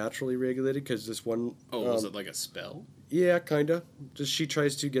supernaturally regulated, because this one... Oh, was it like a spell? Yeah, kind of. Just she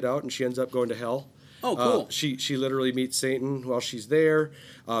tries to get out, and she ends up going to hell. Oh, cool. She literally meets Satan while she's there.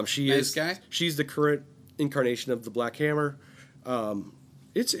 She's the current incarnation of the Black Hammer.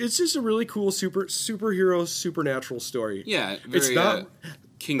 It's just a really cool superhero supernatural story. Yeah, it's not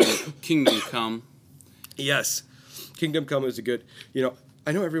Kingdom Come. Yes, Kingdom Come is a good.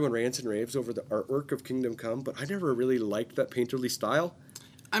 I know everyone rants and raves over the artwork of Kingdom Come, but I never really liked that painterly style.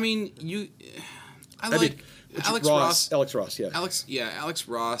 I mean, Alex Ross. Alex Ross, yeah. Alex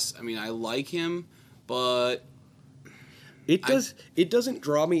Ross. I mean, I like him, but it doesn't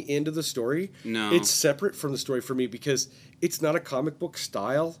draw me into the story. No, it's separate from the story for me because it's not a comic book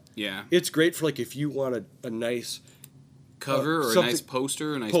style. Yeah, it's great for like if you want a nice cover or a nice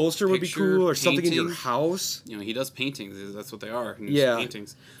poster, would be cool, or something in your house. He does paintings. That's what they are.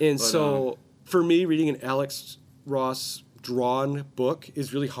 Paintings. And so for me, reading an Alex Ross drawn book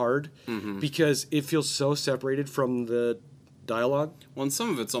is really hard because it feels so separated from the dialogue. Well, and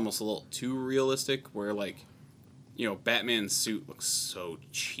some of it's almost a little too realistic, where like, Batman's suit looks so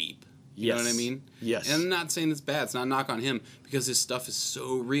cheap. You know what I mean? Yes. And I'm not saying it's bad. It's not a knock on him because his stuff is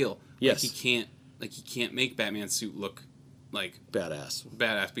so real. Yes. He can't make Batman's suit look like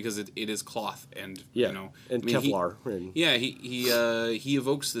badass because it is cloth and and Kevlar. He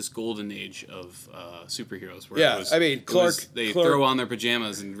evokes this golden age of superheroes where Clark throw on their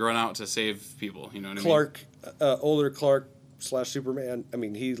pajamas and run out to save people. You know what I mean? Clark, older Clark / Superman. I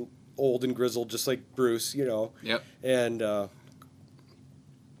mean, he's old and grizzled just like Bruce. Yep. And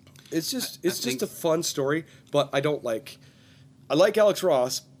it's just a fun story, but I like Alex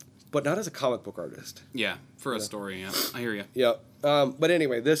Ross, but not as a comic book artist. Yeah, for a story, yeah. I hear you. Yeah. But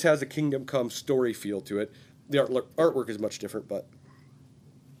anyway, this has a Kingdom Come story feel to it. The artwork is much different, but...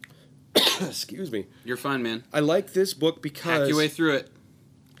 Excuse me. You're fine, man. I like this book because... Hack your way through it.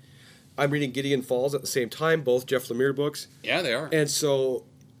 I'm reading Gideon Falls at the same time, both Jeff Lemire books. Yeah, they are. And so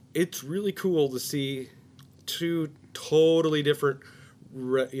it's really cool to see two totally different,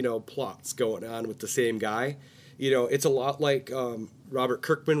 plots going on with the same guy. It's a lot like... Robert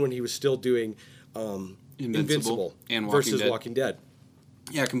Kirkman when he was still doing Invincible and Walking Dead.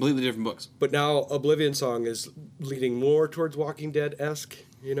 Yeah, completely different books. But now Oblivion Song is leaning more towards Walking Dead-esque,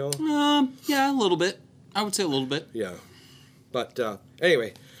 Yeah, a little bit. I would say a little bit. Yeah. But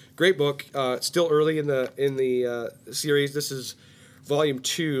anyway, great book. Still early in the series. This is volume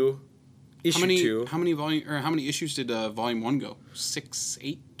 2, issue 2. How many issues did volume 1 go? 6,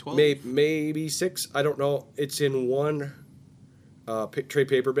 8, 12? Maybe 6. I don't know. It's in one trade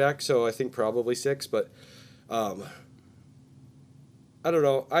paperback, so I think probably 6, but I don't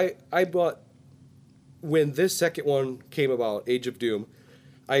know. I bought, when this second one came about, Age of Doom,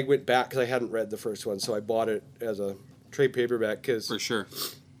 I went back because I hadn't read the first one, so I bought it as a trade paperback because... For sure.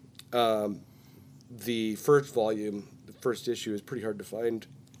 The first volume, the first issue, is pretty hard to find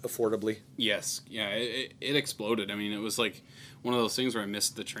affordably. Yes. Yeah, it exploded. I mean, it was like one of those things where I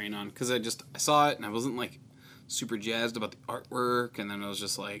missed the train on because I saw it and I wasn't like super jazzed about the artwork, and then I was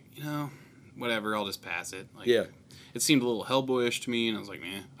just like, whatever, I'll just pass it. Like, yeah. It seemed a little Hellboyish to me, and I was like,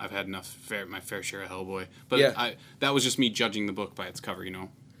 I've had my fair share of Hellboy. But that was just me judging the book by its cover,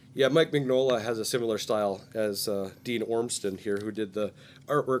 Yeah, Mike Mignola has a similar style as Dean Ormston here, who did the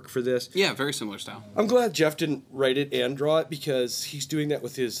artwork for this. Yeah, very similar style. I'm glad Jeff didn't write it and draw it, because he's doing that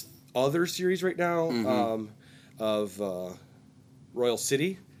with his other series right now, of Royal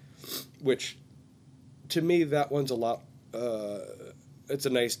City, which... To me, that one's a lot... it's a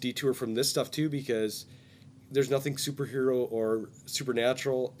nice detour from this stuff, too, because there's nothing superhero or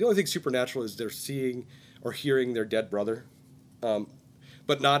supernatural. The only thing supernatural is they're seeing or hearing their dead brother.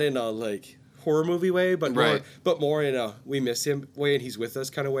 But not in a, horror movie way, but more in a we miss him way and he's with us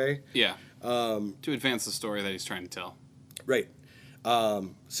kind of way. Yeah. To advance the story that he's trying to tell. Right.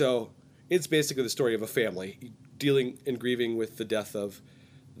 So it's basically the story of a family dealing and grieving with the death of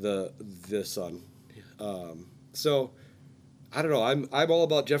the son. So I don't know. I'm all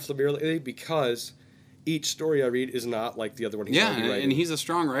about Jeff Lemire lately because each story I read is not like the other one. And he's a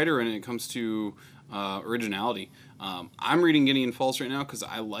strong writer when it comes to originality. I'm reading Gideon Falls right now because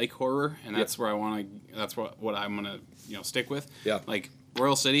I like horror, and that's where I want to. That's what I'm gonna stick with. Yeah. Like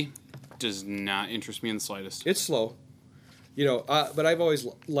Royal City does not interest me in the slightest. It's slow, but I've always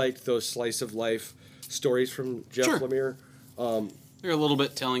liked those slice of life stories from Jeff Lemire. They're a little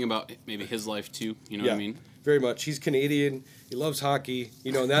bit telling about maybe his life too. You know what I mean? Very much. He's Canadian. He loves hockey.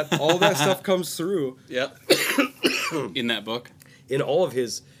 And that all that stuff comes through. Yeah. In that book. In all of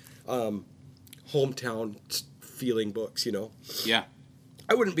his hometown feeling books. Yeah.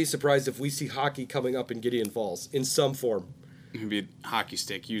 I wouldn't be surprised if we see hockey coming up in Gideon Falls in some form. It could be a hockey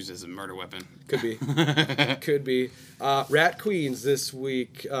stick used as a murder weapon. Could be. Could be. Rat Queens this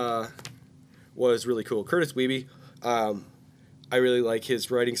week was really cool. Curtis Wiebe. I really like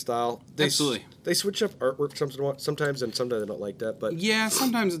his writing style. Absolutely. They switch up artwork sometimes, and sometimes I don't like that. But yeah,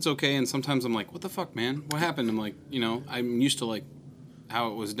 sometimes it's okay, and sometimes I'm like, what the fuck, man? What happened? I'm like, I'm used to like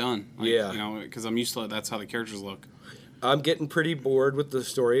how it was done. Like, because I'm used to that's how the characters look. I'm getting pretty bored with the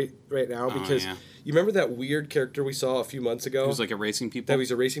story right now because you remember that weird character we saw a few months ago? He was like erasing people? That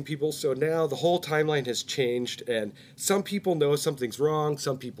was erasing people. So now the whole timeline has changed, and some people know something's wrong,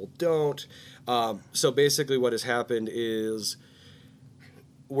 some people don't. So basically what has happened is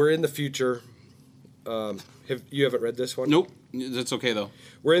we're in the future. You haven't read this one? Nope. That's okay, though.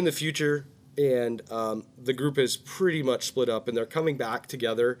 We're in the future, and the group is pretty much split up, and they're coming back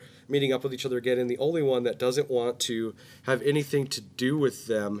together, meeting up with each other again, and the only one that doesn't want to have anything to do with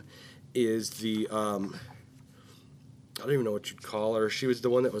them is the, I don't even know what you'd call her. She was the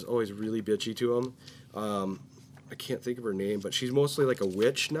one that was always really bitchy to him. I can't think of her name, but she's mostly like a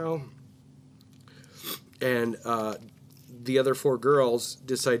witch now. And the other 4 girls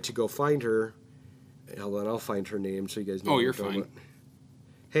decide to go find her. Hold on, I'll find her name so you guys know. Oh, you're fine.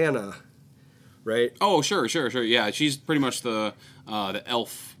 Hannah, right? Oh, sure. Yeah, she's pretty much the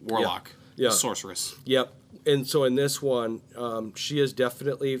elf warlock, sorceress. Yep. And so in this one, she is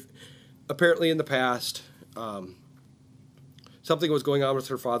definitely, apparently in the past, something was going on with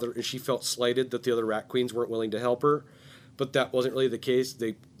her father, and she felt slighted that the other rat queens weren't willing to help her. But that wasn't really the case.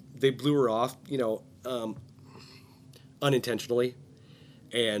 They blew her off, unintentionally,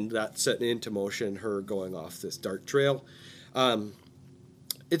 and that set into motion her going off this dark trail.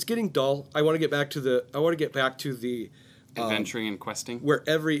 It's getting dull. I want to get back to the adventuring and questing, where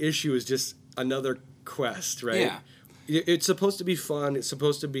every issue is just another quest, right? Yeah. It's supposed to be fun. It's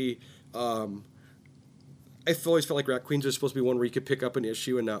supposed to be. I've always felt like Rat Queens was supposed to be one where you could pick up an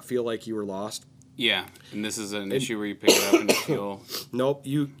issue and not feel like you were lost. Yeah, and this is an issue where you pick it up and you feel. Nope,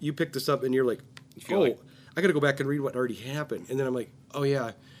 you pick this up and you're like, I got to go back and read what already happened, and then I'm like, oh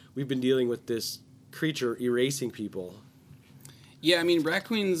yeah, we've been dealing with this creature erasing people. Yeah, I mean, Rat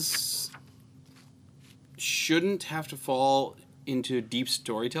Queens shouldn't have to fall into deep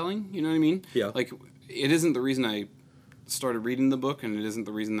storytelling. You know what I mean? Yeah. Like, it isn't the reason I started reading the book, and it isn't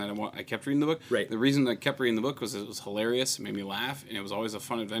the reason that I kept reading the book. Right. The reason I kept reading the book was it was hilarious, it made me laugh, and it was always a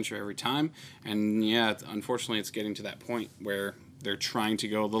fun adventure every time. And yeah, unfortunately, it's getting to that point where they're trying to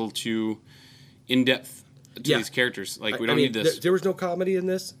go a little too in-depth to these characters. Like, we don't need this. There was no comedy in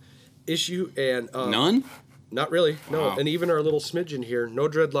this issue, and none? Not really. No. Wow. And even our little smidgen here, no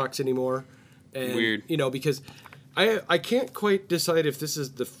dreadlocks anymore. And, weird. Because I can't quite decide if this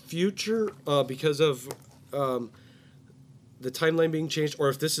is the future because of the timeline being changed, or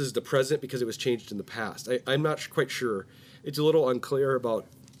if this is the present because it was changed in the past. I'm not quite sure. It's a little unclear about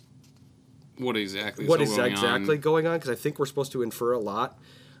what exactly going on, because I think we're supposed to infer a lot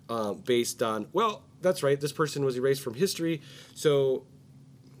based on, well, that's right, this person was erased from history. So,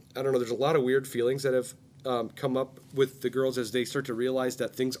 I don't know, there's a lot of weird feelings that have come up with the girls as they start to realize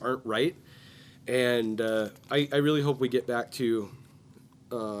that things aren't right. And I really hope we get back to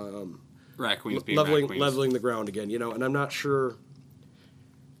Rat Queens being leveling the ground again, and I'm not sure,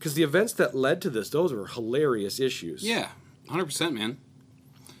 because the events that led to this, those were hilarious issues. Yeah, 100%, man.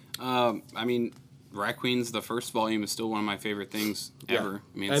 I mean, Rat Queens, the first volume, is still one of my favorite things ever.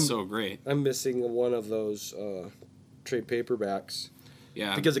 I mean, it's so great. I'm missing one of those trade paperbacks.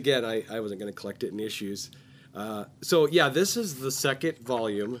 Yeah. Because, again, I wasn't going to collect it in issues. So, yeah, this is the second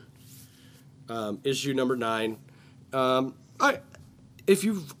volume, issue number 9. If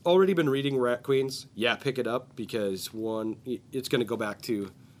you've already been reading Rat Queens, pick it up, because, one, it's going to go back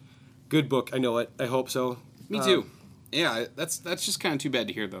to good book. I know it. I hope so. Me too. Yeah, that's just kind of too bad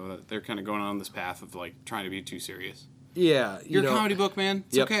to hear, though, that they're kind of going on this path of, like, trying to be too serious. Yeah. You're a comedy book, man.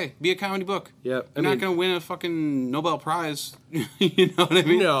 It's okay. Be a comedy book. Yep. You're not going to win a fucking Nobel Prize. You know what I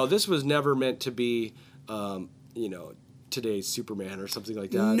mean? No, this was never meant to be, today's Superman or something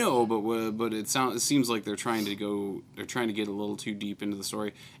like that. No, but it seems like they're trying to get a little too deep into the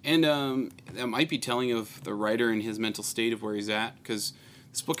story, and that might be telling of the writer and his mental state of where he's at, because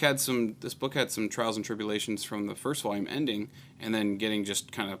this book had some trials and tribulations from the first volume ending, and then getting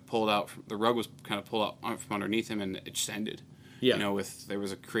just kind of pulled out. The rug was kind of pulled out from underneath him, and it just ended. Yeah. There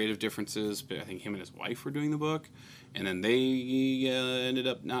was a creative differences, but I think him and his wife were doing the book, and then they ended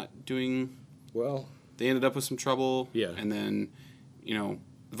up not doing well. They ended up with some trouble. Yeah. And then,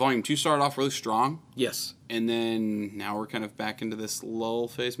 Volume 2 started off really strong. Yes. And then now we're kind of back into this lull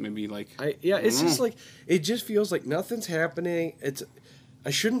phase. Maybe it's just like, it just feels like nothing's happening. I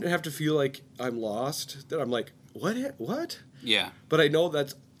shouldn't have to feel like I'm lost. That I'm like, what? Yeah. But I know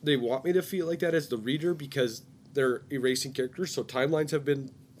that they want me to feel like that as the reader because they're erasing characters, so timelines have been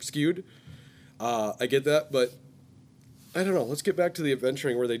skewed. I get that, but I don't know. Let's get back to the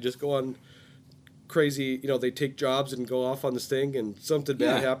adventuring where they just go on crazy, they take jobs and go off on this thing and something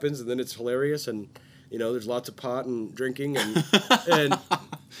bad happens and then it's hilarious and there's lots of pot and drinking and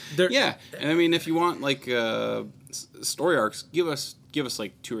yeah. And I mean, if you want story arcs, give us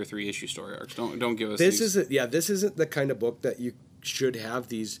like 2 or 3 issue story arcs. Don't give us this isn't the kind of book that you should have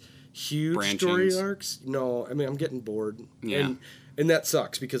these huge branchings. Story arcs. No, I mean, I'm getting bored. Yeah. And that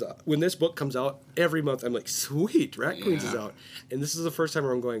sucks because when this book comes out every month I'm like, sweet, Rat Queens is out, and this is the first time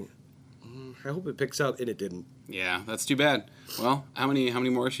where I'm going, I hope it picks up, and it didn't. Yeah, that's too bad. Well, how many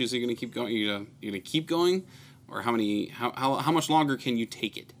more issues are you going to keep going? You going to keep going, or how much longer can you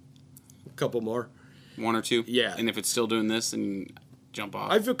take it? A couple more. 1 or 2. Yeah. And if it's still doing this, then jump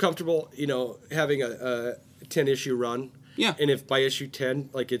off. I feel comfortable, having a 10-issue run. Yeah. And if by issue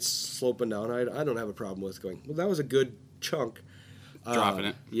 10, it's sloping down, I don't have a problem with going, well, that was a good chunk. Dropping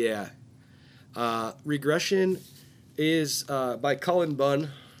it. Yeah. Regression is by Cullen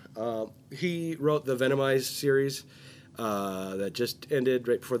Bunn. He wrote the Venomized series that just ended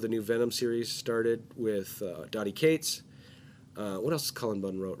right before the new Venom series started with Dottie Cates. What else Cullen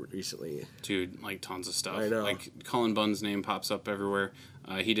Bunn wrote recently? Dude, tons of stuff. I know. Cullen Bunn's name pops up everywhere.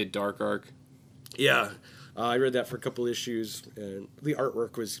 He did Dark Arc. Yeah. I read that for a couple issues, and the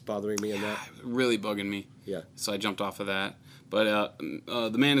artwork was bothering me in that. Really bugging me. Yeah. So I jumped off of that. But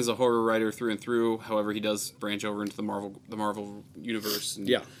the man is a horror writer through and through. However, he does branch over into the Marvel universe. And,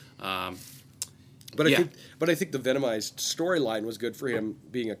 yeah. But I think the Venomized storyline was good for him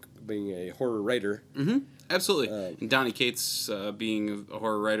being a horror writer. Mm-hmm. Absolutely. And Donny Cates being a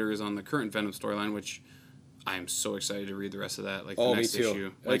horror writer is on the current Venom storyline, which I am so excited to read the rest of that. The next me too.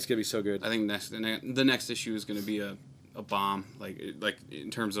 Issue. It's gonna be so good. I think the next issue is gonna be a bomb. Like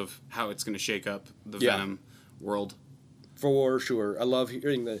in terms of how it's gonna shake up the Venom world. For sure. I love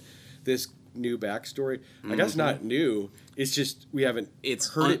hearing this new backstory. I guess not new. It's just we haven't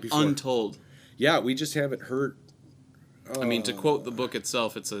heard it before. Untold. Yeah, we just haven't heard. I mean, to quote the book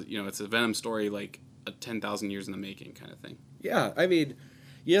itself, it's a Venom story a 10,000 years in the making kind of thing. Yeah, I mean,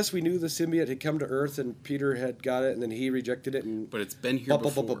 yes, we knew the symbiote had come to Earth and Peter had got it, and then he rejected it, and but it's been here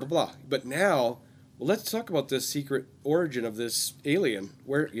before. Blah, blah, blah, blah. But now, let's talk about this secret origin of this alien.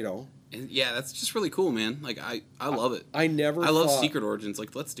 Where And yeah, that's just really cool, man. I love it. I love secret origins.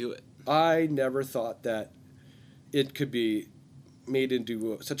 Let's do it. I never thought that it could be made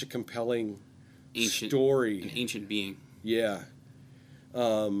into such a compelling story. An ancient being. Yeah.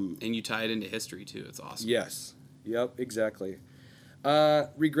 And you tie it into history, too. It's awesome. Yes. Yep, exactly.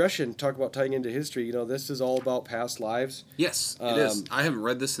 Regression, talk about tying into history. This is all about past lives. Yes, it is. I haven't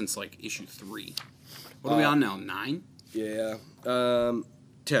read this since, issue 3. What are we on now, 9? Yeah.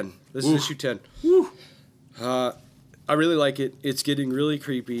 10. This is issue 10. Woo. I really like it. It's getting really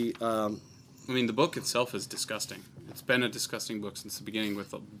creepy. I mean, the book itself is disgusting. It's been a disgusting book since the beginning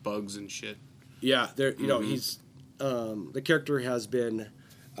with bugs and shit. Yeah, there. He's the character has been,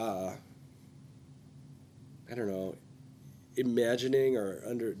 I don't know, imagining or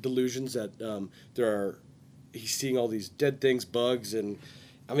under delusions that he's seeing all these dead things, bugs, and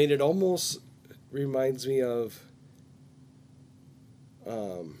I mean, it almost reminds me of,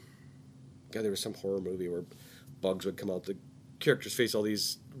 there was some horror movie where bugs would come out the character's face, all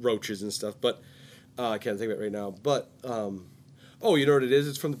these roaches and stuff, but I can't think of it right now. But you know what it is?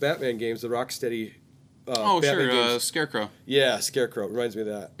 It's from the Batman games, the Rocksteady. Batman games. Scarecrow. Yeah, Scarecrow. It reminds me of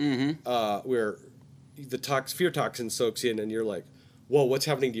that. Mm-hmm. Where the fear toxin soaks in, and you're like, "Whoa, what's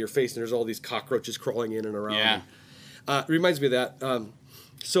happening to your face?" And there's all these cockroaches crawling in and around. Yeah. It reminds me of that.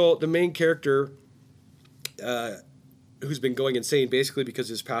 So the main character, who's been going insane basically because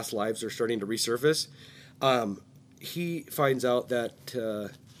his past lives are starting to resurface, he finds out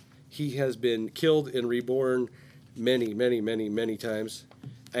that he has been killed and reborn many, many, many, many times.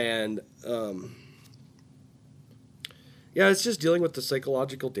 And, it's just dealing with the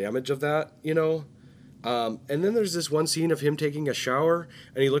psychological damage of that, you know. And then there's this one scene of him taking a shower,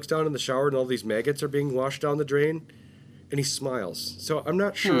 and he looks down in the shower, and all these maggots are being washed down the drain, and he smiles. So I'm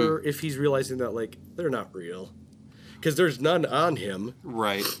not sure if he's realizing that, like, they're not real. Because there's none on him.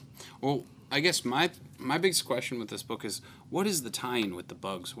 Right. Well, I guess my biggest question with this book is, what is the tie-in with the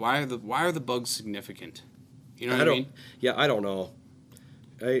bugs? Why are the bugs significant? You know what I mean? Yeah, I don't know.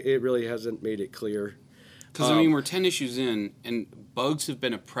 It really hasn't made it clear. Because, I mean, we're 10 issues in, and bugs have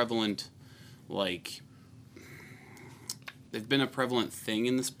been a prevalent, like, they've been a prevalent thing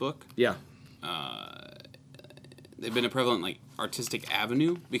in this book. Yeah. They've been a prevalent, like, artistic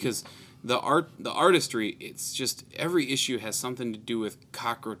avenue, because the artistry, it's just, every issue has something to do with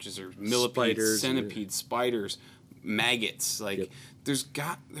cockroaches or millipedes, centipedes, spiders, maggots. Like,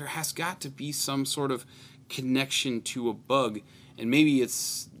 there has got to be some sort of connection to a bug, and maybe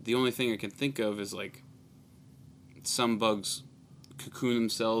it's the only thing I can think of is, like, some bugs cocoon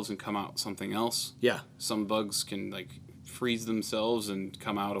themselves and come out something else. Yeah. Some bugs can, like, freeze themselves and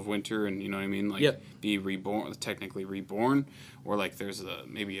come out of winter, and you know what I mean, like be reborn, technically reborn, or like there's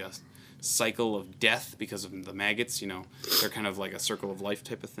maybe a cycle of death because of the maggots. You know, they're kind of like a circle of life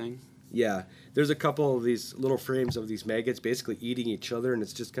type of thing. Yeah, there's a couple of these little frames of these maggots basically eating each other, and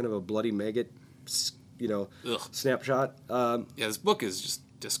it's just kind of a bloody maggot, you know, snapshot. This book is just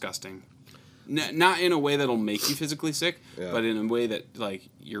disgusting. Not in a way that'll make you physically sick, but in a way that, like,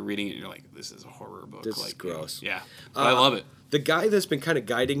 you're reading it and you're like, this is a horror book. This like, is gross. Yeah. But I love it. The guy that's been kind of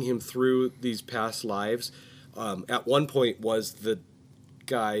guiding him through these past lives, at one point was the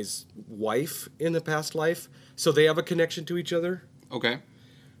guy's wife in the past life. So they have a connection to each other. Okay.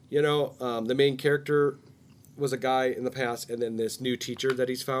 You know, the main character was a guy in the past, and then this new teacher that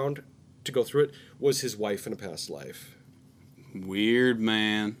he's found to go through it was his wife in a past life. Weird,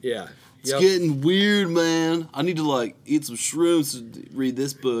 man. Yeah. It's getting weird, man. I need to, like, eat some shrooms to read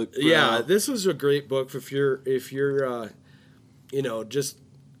this book, bro. Yeah, this was a great book if you're you know, just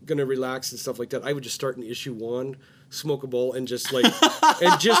gonna relax and stuff like that. I would just start in issue 1, smoke a bowl, and just like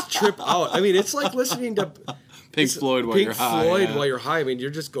and just trip out. I mean, it's like listening to Pink Floyd while you're high. Pink Floyd while you're high. I mean,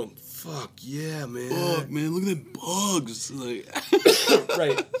 you're just going, fuck yeah, man. Fuck, man, look at them bugs. Like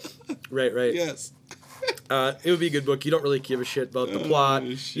Right. Yes. It would be a good book. You don't really give a shit about the plot.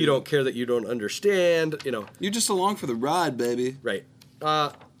 Shit. You don't care that you don't understand. You know, you're just along for the ride, baby. Right.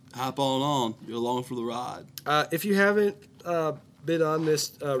 Hop on. You're along for the ride. If you haven't been on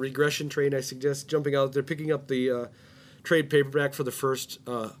this regression train, I suggest jumping out there, picking up the trade paperback for the first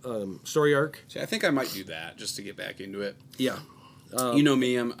story arc. See, I think I might do that just to get back into it. Yeah. You know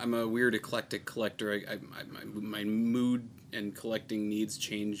me. I'm a weird eclectic collector. My mood and collecting needs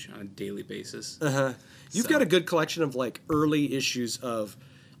change on a daily basis. You've got a good collection of, like, early issues of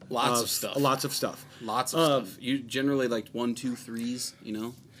lots of stuff. Lots of stuff. You generally like 1, 2, 3s. You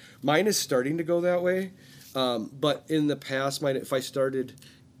know. Mine is starting to go that way, but in the past, if I started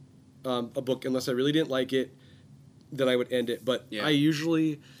a book, unless I really didn't like it, then I would end it. But I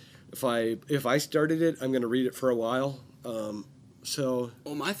usually, if I started it, I'm going to read it for a while. Well,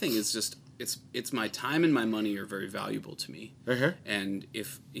 my thing is just it's my time and my money are very valuable to me. And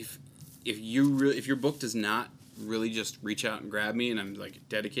if your book does not really just reach out and grab me and I'm, like,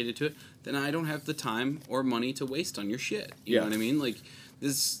 dedicated to it, then I don't have the time or money to waste on your shit. You know what I mean? Like,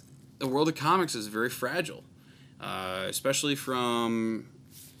 the world of comics is very fragile, especially from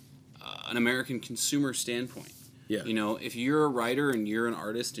an American consumer standpoint. Yeah. You know, if you're a writer and you're an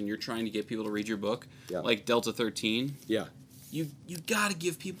artist and you're trying to get people to read your book, like Delta 13, you got to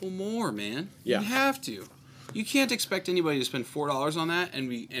give people more, man. Yeah. You have to. You can't expect anybody to spend $4 on that and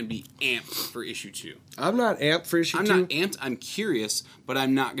be amped for issue 2. I'm not amped for issue 2. I'm not amped. I'm curious, but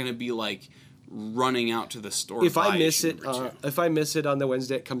I'm not going to be, like, running out to the store. If I miss it on the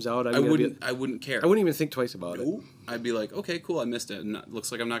Wednesday it comes out, I wouldn't care. I wouldn't even think twice about it. I'd be like, okay, cool, I missed it. And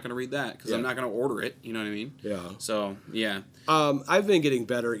looks like I'm not going to read that because I'm not going to order it. You know what I mean? Yeah. So yeah. I've been getting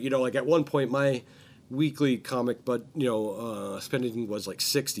better. You know, like at one point my weekly comic, spending was like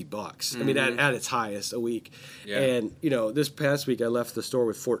 $60. I mean, at its highest a week. Yeah. And you know, this past week I left the store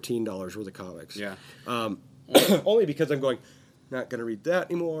with $14 worth of comics. Yeah. Only because I'm going, not going to read that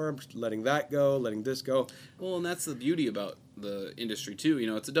anymore. I'm just letting that go, letting this go. Well, and that's the beauty about the industry too. You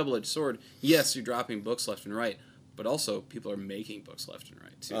know, it's a double-edged sword. Yes, you're dropping books left and right, but also people are making books left and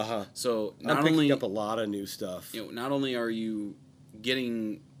right too. So I'm picking up a lot of new stuff. You know, not only are you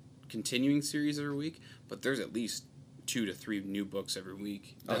getting continuing series every week, but there's at least 2 to 3 new books every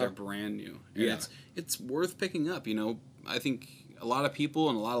week that are brand new. And it's worth picking up, you know. I think a lot of people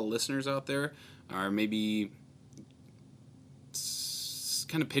and a lot of listeners out there are maybe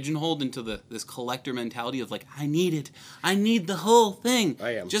kind of pigeonholed into this collector mentality of like, I need it. I need the whole thing.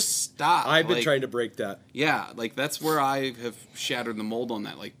 I am. Just stop. I've been trying to break that. Yeah, like that's where I have shattered the mold on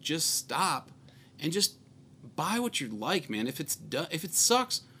that. Like, just stop and just buy what you like, man. If it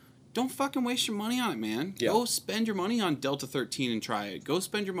sucks, don't fucking waste your money on it, man. Yeah. Go spend your money on Delta 13 and try it. Go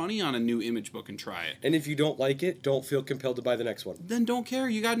spend your money on a new image book and try it. And if you don't like it, don't feel compelled to buy the next one. Then don't care.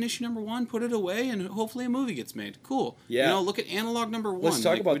 You got an issue number 1, put it away, and hopefully a movie gets made. Cool. Yeah. You know, look at Analog number 1. Let's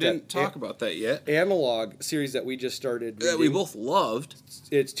talk about that. We didn't talk about that yet. Analog series that we just started reading. That we both loved.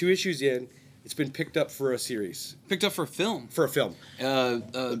 It's 2 issues in. It's been picked up for a series. Picked up for a film. For a film.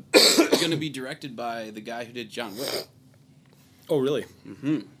 Going to be directed by the guy who did John Wick. Oh, really?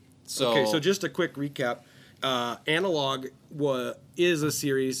 Mm-hmm. So just a quick recap. Analog is a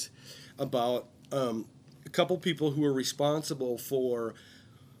series about a couple people who are responsible for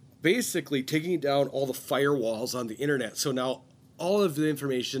basically taking down all the firewalls on the internet. So now all of the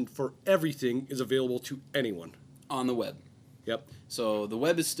information for everything is available to anyone. On the web. Yep. So the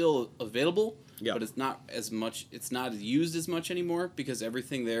web is still available, but it's not as used as much anymore because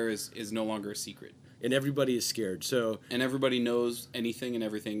everything there is no longer a secret. And everybody is scared. And everybody knows anything and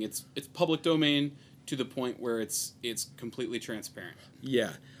everything. It's public domain to the point where it's completely transparent.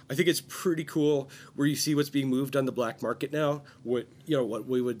 Yeah, I think it's pretty cool where you see what's being moved on the black market now. What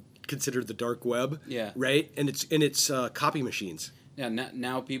we would consider the dark web. Yeah. Right. And it's copy machines. Yeah.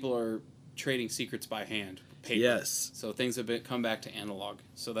 Now people are trading secrets by hand. Paper. Yes. So things have come back to analog.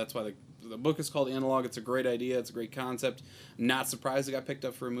 So that's why the book is called Analog. It's a great idea. It's a great concept. I'm not surprised it got picked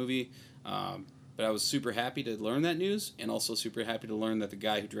up for a movie. But I was super happy to learn that news, and also super happy to learn that the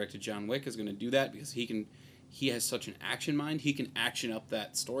guy who directed John Wick is going to do that because he has such an action mind. He can action up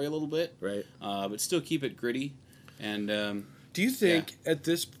that story a little bit, right? But still keep it gritty. And do you think at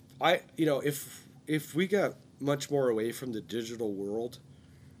this, if we got much more away from the digital world,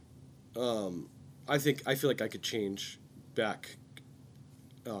 I feel like I could change back,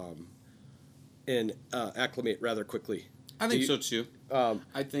 and acclimate rather quickly. I think so too.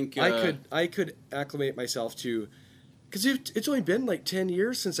 I think I could acclimate myself to, because it's only been like 10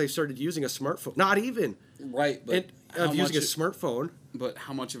 years since I started using a smartphone. Not even. Right, but I'm using a smartphone. But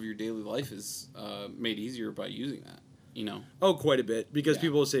how much of your daily life is made easier by using that? You know. Oh, quite a bit, because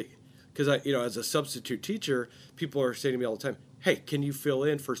people will say, because as a substitute teacher, people are saying to me all the time, "Hey, can you fill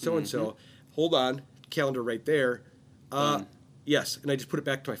in for so and so?" Hold on, calendar right there. Yes, and I just put it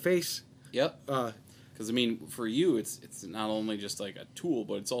back to my face. Yep. Because I mean, for you, it's not only just like a tool,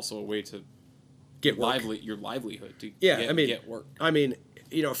 but it's also a way to get your livelihood to get work. I mean,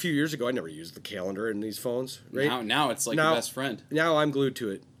 a few years ago, I never used the calendar in these phones. Right now it's like your best friend. Now I'm glued to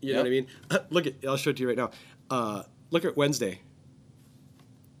it. You know what I mean? I'll show it to you right now. Look at Wednesday.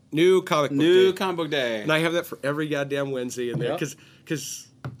 New comic book day. And I have that for every goddamn Wednesday in there because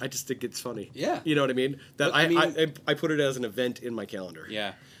I just think it's funny. Yeah. You know what I mean? I put it as an event in my calendar.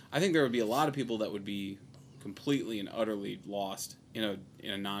 Yeah. I think there would be a lot of people that would be completely and utterly lost in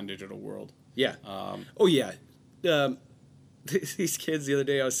a non-digital world. Yeah. These kids the other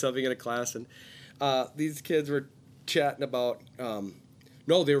day, I was subbing in a class, and these kids were chatting about.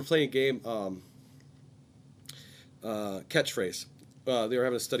 They were playing a game. Catchphrase. They were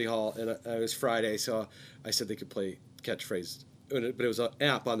having a study hall, and it was Friday, so I said they could play catchphrase, but it was an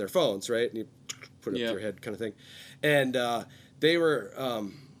app on their phones, right? And you put it up to your head, kind of thing. And they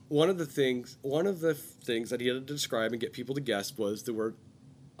were. One of the things that he had to describe and get people to guess was the word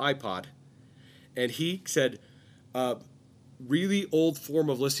iPod. And he said, really old form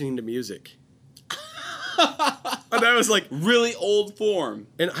of listening to music. And I was like, really old form.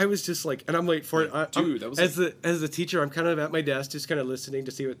 And I was just like, and I'm late for it. Dude, that was as the teacher, I'm kind of at my desk just kind of listening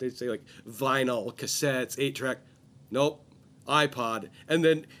to see what they say, like vinyl, cassettes, 8-track. Nope, iPod. And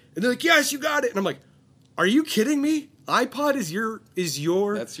they're like, yes, you got it. And I'm like, are you kidding me? iPod is your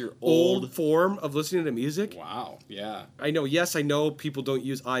that's your old form of listening to music? Wow, yeah. I know people don't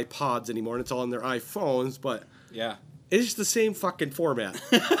use iPods anymore and it's all on their iPhones, but yeah. It's the same fucking format.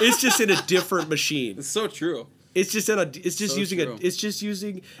 It's just in a different machine. It's so true. It's just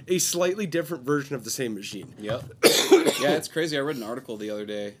using a slightly different version of the same machine. Yep. Yeah, it's crazy. I read an article the other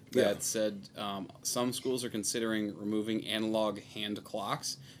day that said some schools are considering removing analog hand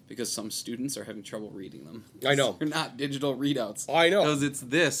clocks because some students are having trouble reading them. I know. They're not digital readouts. I know.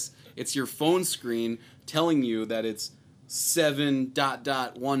 Because it's your phone screen telling you that it's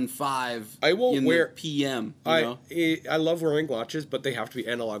 7:15. I won't wear PM. I love wearing watches, but they have to be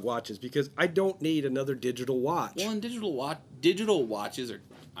analog watches because I don't need another digital watch. Well, and digital watches are.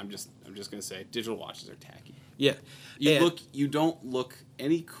 I'm just gonna say digital watches are tacky. Yeah, you don't look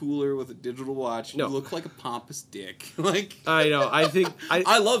any cooler with a digital watch. No. You look like a pompous dick. Like I know. I think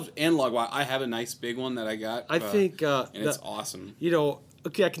I love analog watch. I have a nice big one that I got. I think and it's awesome.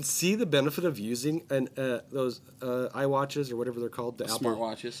 Okay, I can see the benefit of using those iWatches or whatever they're called, the Apple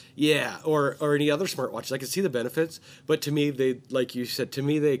smartwatches. Yeah, or any other smartwatches. I can see the benefits, but to me, they, like you said,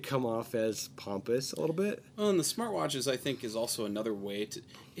 they come off as pompous a little bit. Well, and the smartwatches, I think, is also another way to.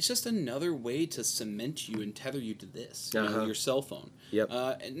 It's just another way to cement you and tether you to this, your cell phone. Yep.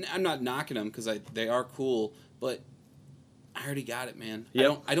 And I'm not knocking them because they are cool, but I already got it, man.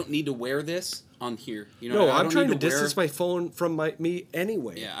 Yep. I don't need to wear this on here. No, I'm trying to distance my phone from me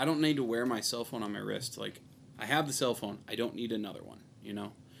anyway. Yeah, I don't need to wear my cell phone on my wrist. Like, I have the cell phone. I don't need another one,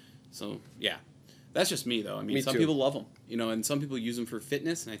 So, yeah. That's just me, though. I mean, some people love them, and some people use them for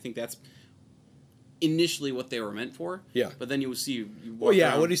fitness, and I think that's initially what they were meant for. Yeah. But then you will see... when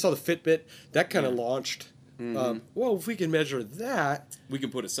you saw the Fitbit, that kind of launched... well, if we can measure that... We can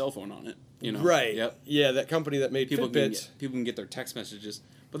put a cell phone on it, Right. Yep. Yeah, that company that made Fitbits... People can get their text messages.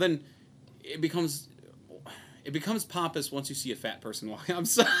 But then it becomes pompous once you see a fat person walking. I'm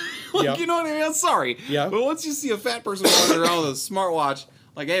sorry. You know what I mean? I'm sorry. Yeah. But once you see a fat person walking around with a smartwatch,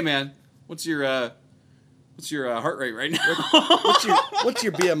 like, hey, man, what's your heart rate right now? what's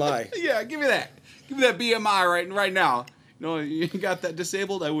your BMI? Yeah, give me that. Give me that BMI right now. You got that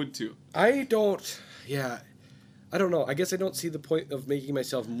disabled? I would too. I don't know. I guess I don't see the point of making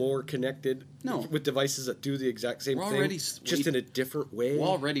myself more connected with devices that do the exact same thing, just in a different way. We're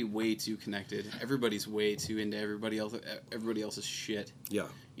already way too connected. Everybody's way too into everybody else's shit. Yeah.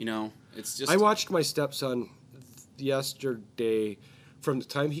 It's just... I watched my stepson yesterday from the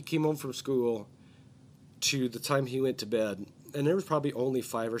time he came home from school to the time he went to bed, and there was probably only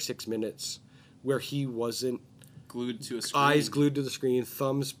 5 or 6 minutes where he wasn't glued to a screen. Eyes glued to the screen,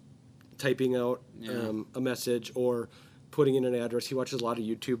 thumbs typing out a message or putting in an address. He watches a lot of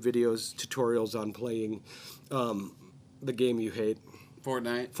YouTube videos, tutorials on playing the game you hate.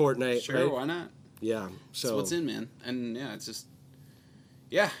 Fortnite. Sure, right? Why not? Yeah. So that's what's in, man. And it's just...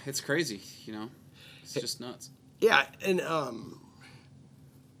 Yeah, it's crazy, It's just nuts. Yeah, and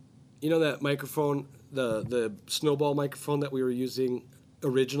that microphone, the snowball microphone that we were using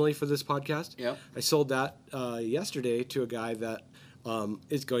originally for this podcast? Yeah. I sold that yesterday to a guy that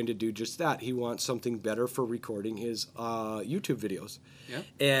is going to do just that. He wants something better for recording his YouTube videos. Yeah.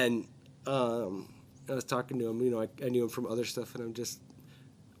 And I was talking to him, I knew him from other stuff, and I'm just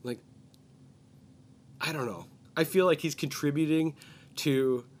like, I don't know. I feel like he's contributing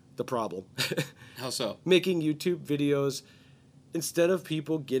to the problem. How so? Making YouTube videos, instead of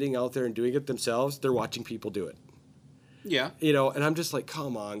people getting out there and doing it themselves, they're watching people do it. Yeah. And I'm just like,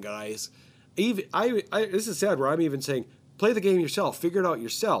 come on, guys. Even this is sad where I'm even saying, play the game yourself. Figure it out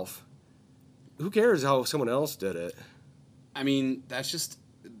yourself. Who cares how someone else did it? I mean, that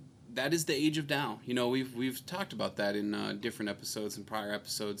is the age of now. We've talked about that in different episodes and prior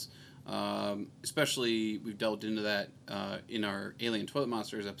episodes. Especially, we've delved into that in our Alien Toilet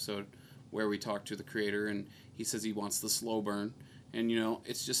Monsters episode, where we talked to the creator, and he says he wants the slow burn. And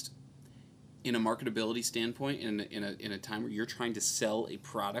it's just, in a marketability standpoint, in a time where you're trying to sell a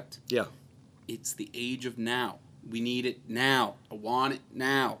product. Yeah. It's the age of now. We need it now. I want it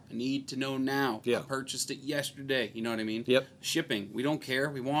now. I need to know now. Yeah. I purchased it yesterday. You know what I mean? Yep. Shipping. We don't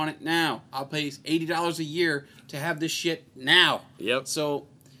care. We want it now. I'll pay $80 a year to have this shit now. Yep. So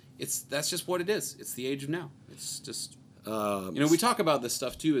that's just what it is. It's the age of now. It's just we talk about this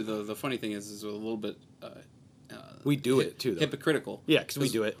stuff too. The funny thing is a little bit we do it too, though. Hypocritical. Yeah, because we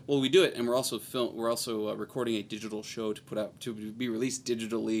do it. Well, we do it, and we're also recording a digital show to put out to be released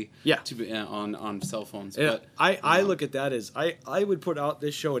digitally. Yeah. To be on cell phones. Yeah. But I look at that as I would put out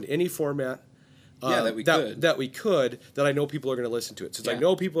this show in any format. That we could. That I know people are going to listen to it. Since I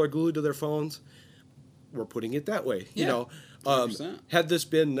know people are glued to their phones, we're putting it that way. Yeah. Had this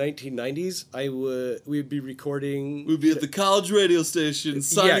been 1990s, we'd be recording. We'd be at the college radio station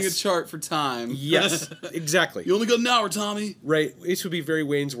signing a chart for time. Yes, exactly. You only got an hour, Tommy. Right. This would be very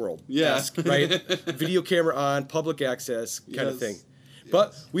Wayne's World. Yeah. Right. Video camera on, public access kind of thing. Yes.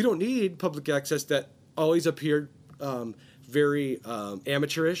 But we don't need public access that always appeared very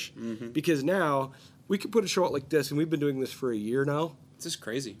amateurish, because now we can put a show out like this, and we've been doing this for a year now. It's just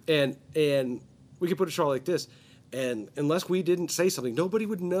crazy. And we can put a show out like this. And unless we didn't say something, nobody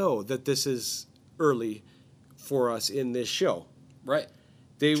would know that this is early for us in this show. Right.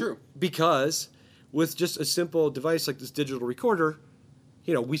 True. Because with just a simple device like this digital recorder,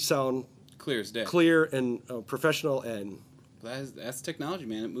 we sound clear as day, clear and professional, and that's technology,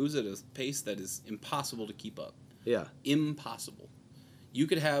 man. It moves at a pace that is impossible to keep up. Yeah, impossible.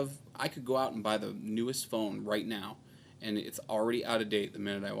 I could go out and buy the newest phone right now, and it's already out of date the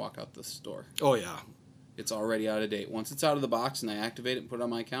minute I walk out the store. Oh yeah, it's already out of date. Once it's out of the box and I activate it and put it on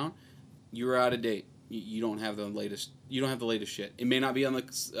my account, you're out of date. You don't have the latest. You don't have the latest shit. It may not be on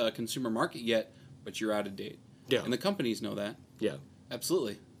the consumer market yet, but you're out of date. Yeah, and the companies know that. Yeah,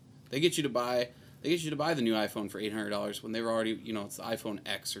 absolutely. They get you to buy the new iPhone for $800 when they were already, it's the iPhone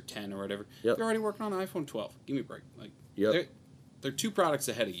X or 10 or whatever. Yep. They're already working on the iPhone 12. Give me a break. They're 2 products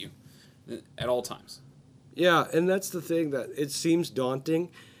ahead of you at all times. Yeah, and that's the thing that it seems daunting,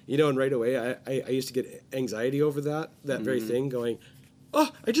 and right away I used to get anxiety over that very thing, going, oh,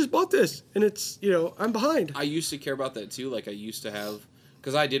 I just bought this, and it's, I'm behind. I used to care about that too. Like I used to have,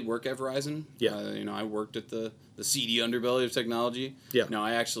 because I did work at Verizon. Yeah. I worked at the seedy underbelly of technology. Yeah. No,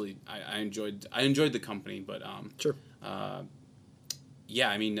 I enjoyed the company, but sure. Yeah,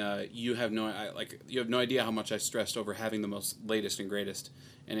 I mean, you have no idea how much I stressed over having the most latest and greatest,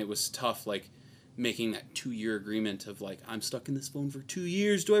 and it was tough, like making that 2-year agreement of like, I'm stuck in this phone for 2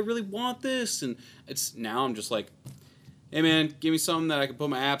 years. Do I really want this? And now I'm just like, hey man, give me something that I can put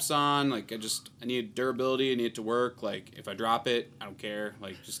my apps on. Like I need durability. I need it to work. Like if I drop it, I don't care.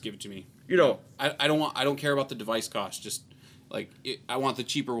 Like just give it to me. I don't care about the device cost. Just like I want the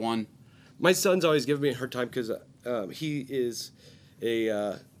cheaper one. My son's always giving me a hard time because he is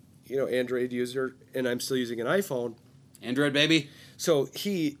a Android user, and I'm still using an iPhone. Android baby. So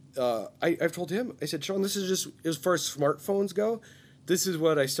I've told him, I said, Sean, this is just as far as smartphones go. This is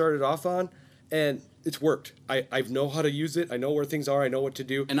what I started off on, and it's worked. I know how to use it. I know where things are. I know what to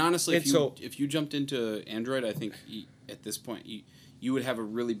do. And honestly, if you jumped into Android, I think at this point you would have a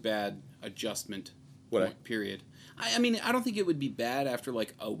really bad adjustment period. I mean, I don't think it would be bad after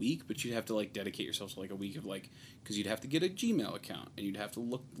like a week, but you'd have to like dedicate yourself to like a week of like, because you'd have to get a Gmail account and you'd have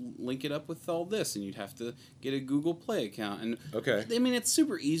to link it up with all this, and you'd have to get a Google Play account. And okay, I mean, it's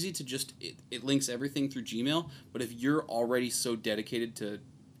super easy to just it links everything through Gmail. But if you're already so dedicated to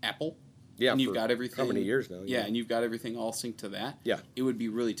Apple, yeah, and you've got everything, how many years now? Yeah, and you've got everything all synced to that. Yeah, it would be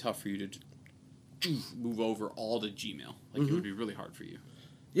really tough for you to move over all to Gmail. Like it would be really hard for you.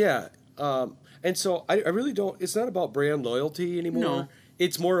 Yeah. And so I really don't, it's not about brand loyalty anymore. No.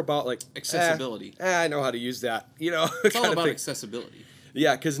 It's more about like accessibility. I know how to use that, It's all about accessibility.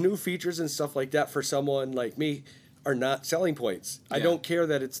 Yeah, because new features and stuff like that for someone like me are not selling points. Yeah. I don't care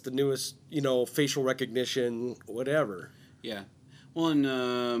that it's the newest, facial recognition, whatever. Yeah. Well,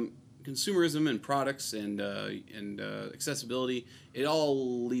 and consumerism and products and accessibility, it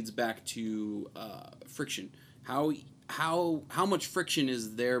all leads back to friction. How much friction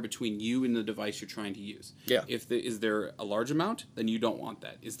is there between you and the device you're trying to use? Yeah. Is there a large amount? Then you don't want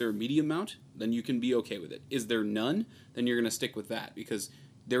that. Is there a medium amount? Then you can be okay with it. Is there none? Then you're going to stick with that because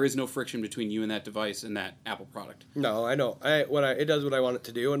there is no friction between you and that device and that Apple product. No, I know. It does what I want it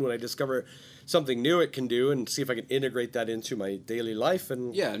to do, and when I discover something new it can do, and see if I can integrate that into my daily life.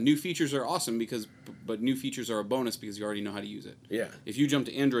 And yeah, new features are awesome but new features are a bonus because you already know how to use it. Yeah. If you jump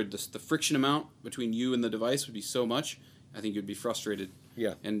to Android, the friction amount between you and the device would be so much. I think you'd be frustrated.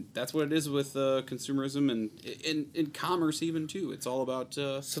 Yeah. And that's what it is with consumerism and in commerce even too. It's all about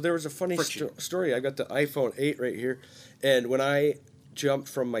So there was a funny story. I got the iPhone 8 right here, and when I jumped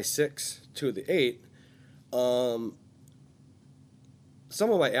from my 6 to the 8, some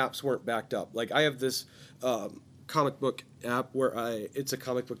of my apps weren't backed up. Like I have this comic book app where it's a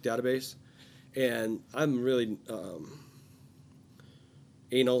comic book database, and I'm really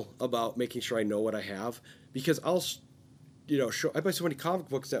anal about making sure I know what I have, because I'll I buy so many comic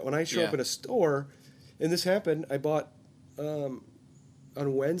books that when I show up in a store, and this happened, I bought on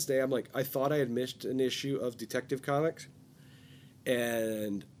Wednesday. I'm like, I thought I had missed an issue of Detective Comics,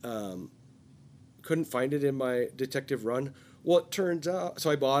 and couldn't find it in my detective run. Well, it turns out, so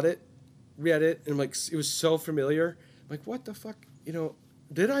I bought it, read it, and I'm like, it was so familiar. I'm like, what the fuck?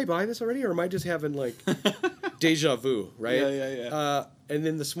 Did I buy this already, or am I just having like deja vu, right? Yeah. And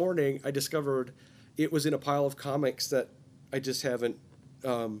then this morning, I discovered it was in a pile of comics that I just haven't,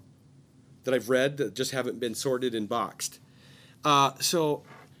 that I've read that just haven't been sorted and boxed. But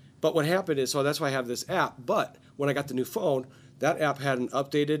what happened is, so that's why I have this app. But when I got the new phone, that app hadn't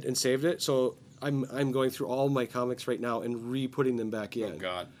updated and saved it. So I'm going through all my comics right now and re-putting them back in. Oh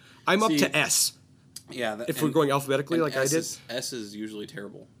God, I'm up to S. Yeah, if we're going alphabetically like I did. S is usually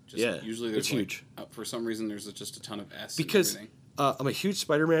terrible. Usually there's huge. For some reason, there's just a ton of S. Because I'm a huge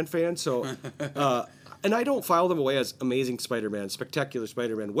Spider-Man fan, so And I don't file them away as Amazing Spider-Man, Spectacular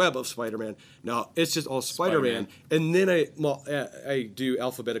Spider-Man, Web of Spider-Man. No, it's just all Spider-Man. And then I do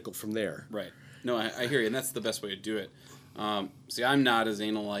alphabetical from there. Right. No, I hear you, and that's the best way to do it. See, I'm not as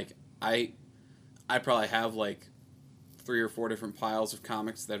anal. Like, I probably have, like, 3 or 4 different piles of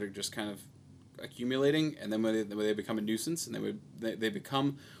comics that are just kind of accumulating, and then when they become a nuisance, and they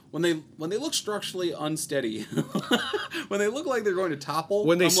become... When they look structurally unsteady, when they look like they're going to topple...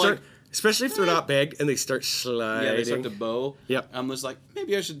 When they start... Like, especially if they're not big and they start sliding. Yeah, they start to bow. Yep. I'm just like,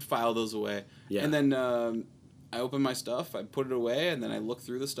 maybe I should file those away. Yeah. And then I open my stuff, I put it away, and then I look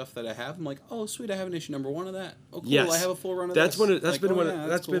through the stuff that I have. I'm like, oh, sweet, I have an issue number 1 of that. Oh, cool, yes. I have a full run of that's this.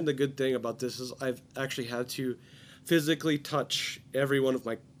 That's been the good thing about this is I've actually had to physically touch every one of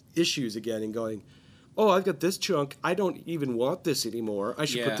my issues again and going, oh, I've got this chunk. I don't even want this anymore. I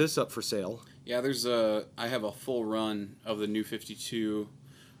should put this up for sale. Yeah, I have a full run of the New 52...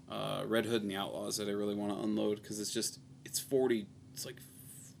 Red Hood and the Outlaws that I really want to unload because it's 40. It's like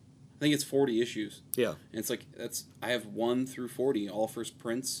I think it's 40 issues. Yeah, and it's like I have 1 through 40 all first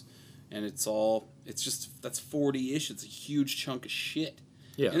prints, and that's 40 issues. It's a huge chunk of shit.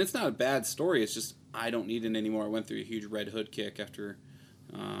 Yeah, and it's not a bad story. It's just I don't need it anymore. I went through a huge Red Hood kick after.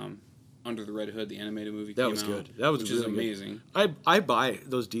 Under the Red Hood, the animated movie came out. That was good. That was really amazing. I buy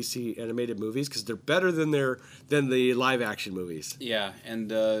those DC animated movies because they're better than the live action movies. Yeah,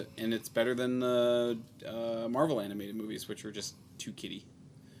 and it's better than the Marvel animated movies, which are just too kiddie.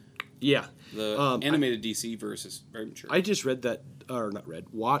 Yeah, the animated DC versus very mature. I just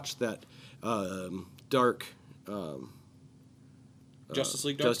watched that Dark Justice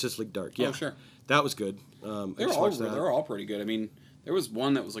League Dark. Justice League Dark. Yeah, oh, sure, that was good. They're all pretty good. I mean. There was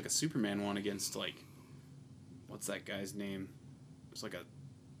one that was like a Superman one against like, what's that guy's name? It was like a,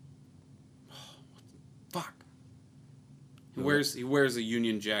 fuck. He wears a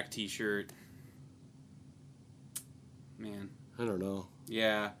Union Jack T-shirt. Man, I don't know.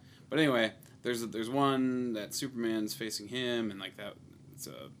 Yeah, but anyway, there's one that Superman's facing him, and like that, it's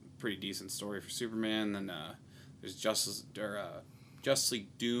a pretty decent story for Superman. Then there's Justice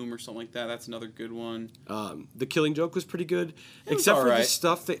League Doom or something like that. That's another good one. The Killing Joke was pretty good, except for the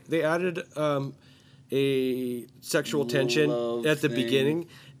stuff they added a sexual tension at the beginning,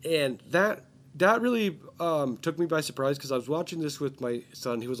 and that really took me by surprise because I was watching this with my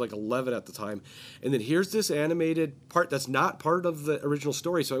son. He was like 11 at the time, and then here's this animated part that's not part of the original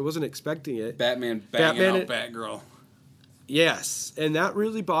story, so I wasn't expecting it. Batman banging out Batgirl. Yes, and that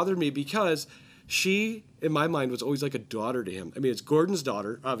really bothered me because she, in my mind, was always like a daughter to him. I mean, it's Gordon's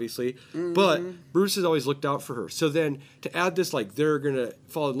daughter, obviously, but Bruce has always looked out for her. So then to add this, like, they're going to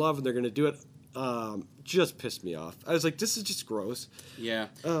fall in love and they're going to do it, just pissed me off. I was like, this is just gross. Yeah,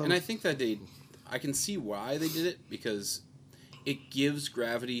 and I think that I can see why they did it, because it gives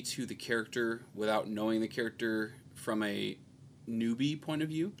gravity to the character without knowing the character from a newbie point of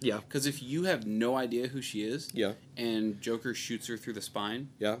view. Yeah. Because if you have no idea who she is, yeah, and Joker shoots her through the spine,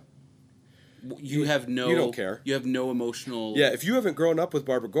 yeah, you don't care. You have no emotional. Yeah, if you haven't grown up with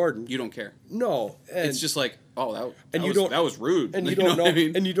Barbara Gordon, you don't care. No, it's just like, oh, that was rude, and you don't know,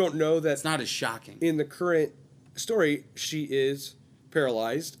 and you don't know that it's not as shocking. In the current story, she is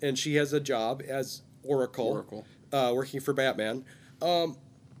paralyzed and she has a job as Oracle. Working for Batman.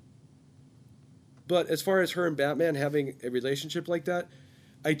 But as far as her and Batman having a relationship like that,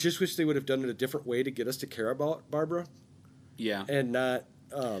 I just wish they would have done it a different way to get us to care about Barbara. Yeah, and not.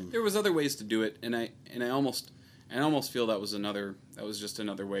 There was other ways to do it, and I almost feel that was just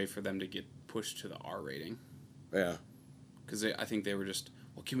another way for them to get pushed to the R rating. Yeah, because I think they were just,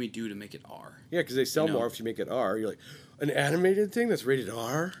 what can we do to make it R? Yeah, because they sell more if you make it R. You're like, an animated thing that's rated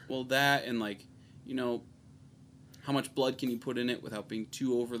R? Well, that and like, how much blood can you put in it without being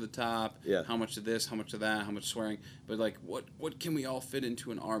too over the top? Yeah. How much of this, how much of that, how much swearing? But like, what can we all fit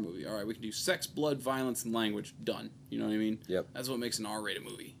into an R movie? All right, we can do sex, blood, violence, and language. Done. You know what I mean? Yep. That's what makes an R-rated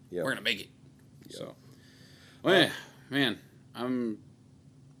movie. Yep. We're gonna make it. Yep. So, man, I'm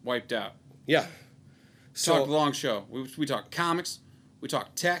wiped out. Yeah. So, talked a long show. We talked comics. We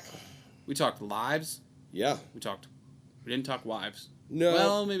talked tech. We talked lives. Yeah. We didn't talk wives. No.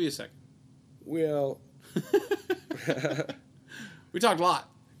 Well, maybe a second. Well. We talked a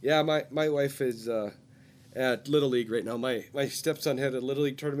lot. Yeah, my wife is at Little League right now. My stepson had a Little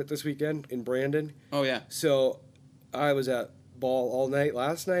League tournament this weekend in Brandon. Oh, yeah. So I was at ball all night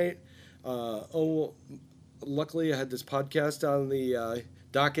last night. Luckily I had this podcast on the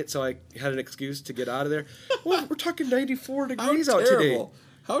docket, so I had an excuse to get out of there. Well, we're talking 94 degrees out today.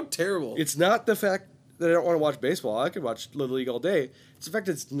 How terrible. It's not the fact that I don't want to watch baseball. I could watch Little League all day. It's the fact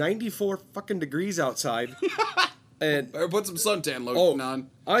that it's 94 fucking degrees outside. And or put some suntan lotion on.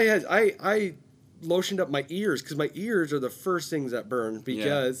 I lotioned up my ears because my ears are the first things that burn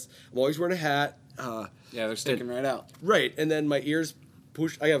because I'm always wearing a hat. They're sticking right out. Right, and then my ears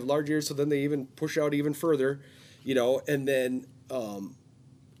push. I have large ears, so then they even push out even further, and then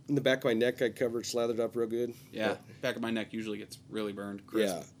in the back of my neck I covered, slathered up real good. Yeah, back of my neck usually gets really burned.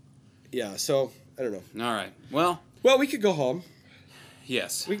 Crisp. Yeah. So I don't know. All right. Well, we could go home.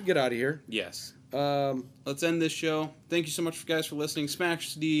 Yes. We can get out of here. Yes. Let's end this show. Thank you so much, guys, for listening.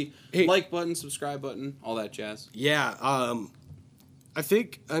 Smash the like button, subscribe button, all that jazz. Yeah. I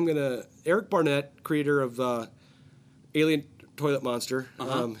think I'm gonna Eric Barnett, creator of Alien Toilet Monster.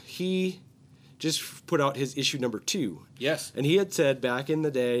 He just put out his issue number 2. Yes. And he had said back in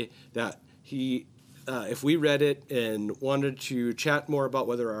the day that he, if we read it and wanted to chat more about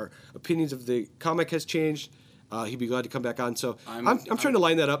whether our opinions of the comic has changed, he'd be glad to come back on. So I'm trying to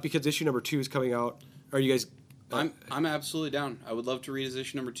line that up because issue number 2 is coming out. Are you guys? I'm absolutely down. I would love to read his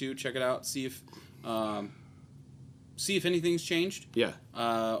issue number 2. Check it out. See if anything's changed. Yeah.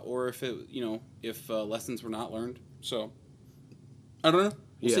 Or if it, if lessons were not learned. So I don't know.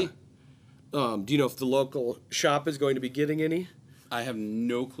 We'll see. Do you know if the local shop is going to be getting any? I have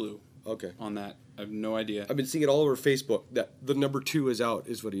no clue. Okay. On that, I have no idea. I've been seeing it all over Facebook that the number 2 is out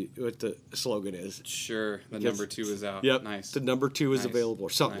is what the slogan is. Sure, number 2 is out. Yep. Nice. The number 2 is available or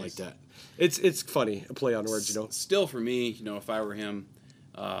something like that. It's funny, a play on words, Still, for me, if I were him,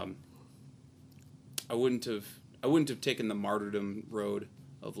 I wouldn't have taken the martyrdom road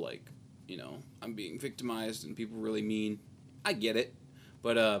of I'm being victimized and people really mean. I get it,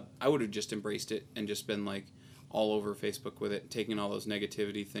 but I would have just embraced it and just been all over Facebook with it, taking all those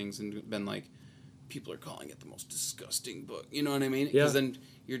negativity things and been people are calling it the most disgusting book. You know what I mean? Yeah. Because then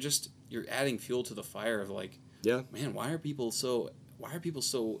you're adding fuel to the fire of man, why are people so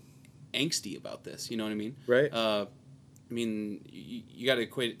angsty about this? You know what I mean? Right. I mean, you got to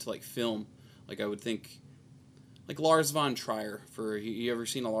equate it to film. I would think, Lars von Trier. You ever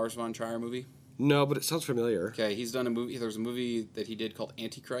seen a Lars von Trier movie? No, but it sounds familiar. Okay, he's done a movie. There's a movie that he did called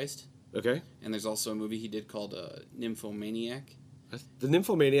Antichrist. Okay. And there's also a movie he did called Nymphomaniac. The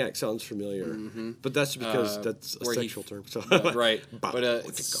Nymphomaniac sounds familiar, but that's because that's a sexual term. So. Right. But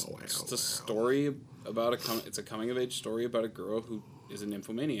it's a story about it's a coming of age story about a girl who is a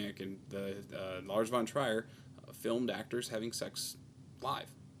nymphomaniac, and Lars von Trier filmed actors having sex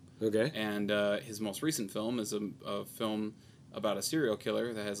live. Okay. And his most recent film is a film about a serial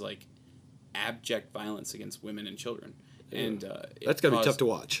killer that has abject violence against women and children. And that's gonna be tough to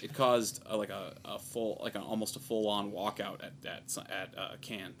watch. It caused almost a full-on walkout at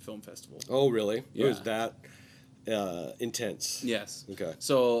Cannes Film Festival. Oh, really? Yeah. It was that intense. Yes. Okay.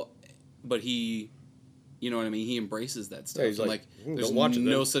 So, but he, you know what I mean? He embraces that stuff. Yeah, he's there's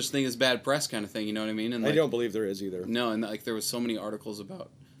no such thing as bad press kind of thing. You know what I mean? And I don't believe there is either. No, and there was so many articles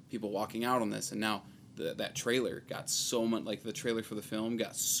about people walking out on this, and now. That trailer got so much, the trailer for the film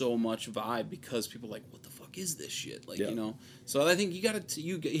got so much vibe because people what the fuck is this shit? So I think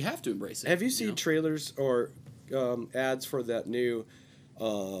you have to embrace it. Have you seen trailers or ads for that new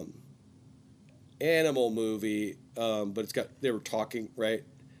animal movie? But they were talking, right?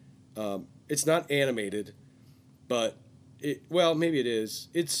 It's not animated, but maybe it is.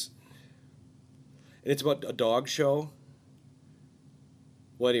 It's about a dog show.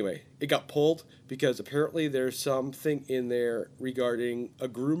 Well, anyway, it got pulled because apparently there's something in there regarding a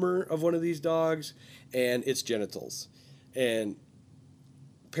groomer of one of these dogs and its genitals. And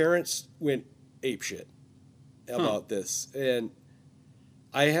parents went apeshit about this. And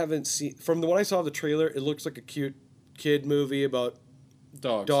I haven't seen... From what I saw of the trailer, it looks like a cute kid movie about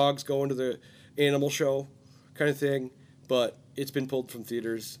dogs going to the animal show kind of thing. But it's been pulled from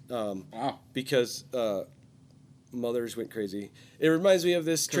theaters because... mothers went crazy. It reminds me of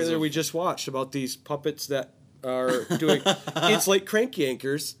this trailer we just watched about these puppets that are doing. It's like Crank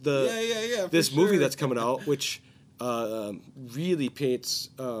Yankers, this movie that's coming out, which really paints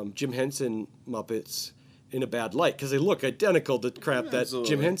Jim Henson Muppets in a bad light because they look identical to crap that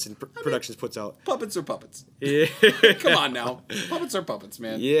Jim Henson Productions puts out. Puppets are puppets. Yeah. Come on now, puppets are puppets,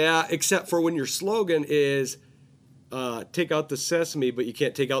 man. Yeah, except for when your slogan is. Take out the sesame, but you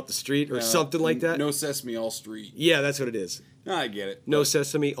can't take out the street or something like that. No sesame, all street. Yeah, that's what it is. I get it. No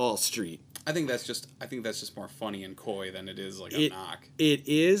sesame, all street. I think that's just more funny and coy than it is a knock. It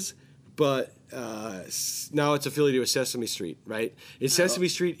is, but now it's affiliated with Sesame Street, right? And Sesame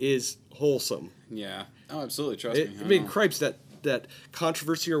Street is wholesome. Yeah. Oh, absolutely. Trust me. I mean, cripes, that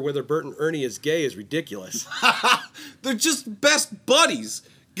controversy or whether Bert and Ernie is gay is ridiculous. They're just best buddies.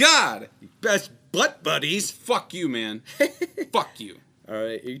 God. Best butt buddies. Fuck you, man. Fuck you. All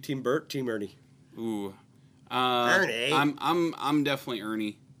right, you team Bert, team Ernie. Ooh. Ernie. I'm definitely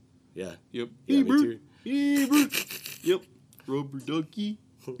Ernie. Yeah. Yep. Yeah, me too. Yep. Rubber ducky.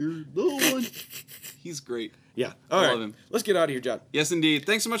 You're the one. He's great. Yeah. I love him. Let's get out of here, John. Yes, indeed.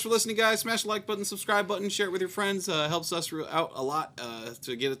 Thanks so much for listening, guys. Smash the like button, subscribe button, share it with your friends. Helps us out a lot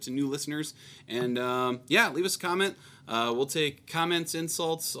to get it to new listeners. And leave us a comment. We'll take comments,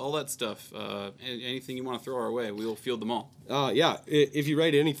 insults, all that stuff. Anything you want to throw our way, we will field them all. If you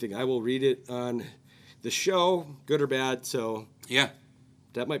write anything, I will read it on the show, good or bad. So yeah,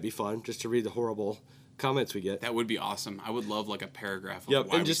 that might be fun, just to read the horrible comments we get. That would be awesome. I would love like a paragraph. Yep,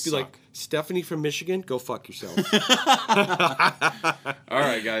 and just be like, Stephanie from Michigan, go fuck yourself. All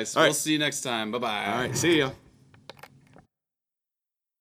right, guys. We'll see you next time. Bye-bye. All right, see ya.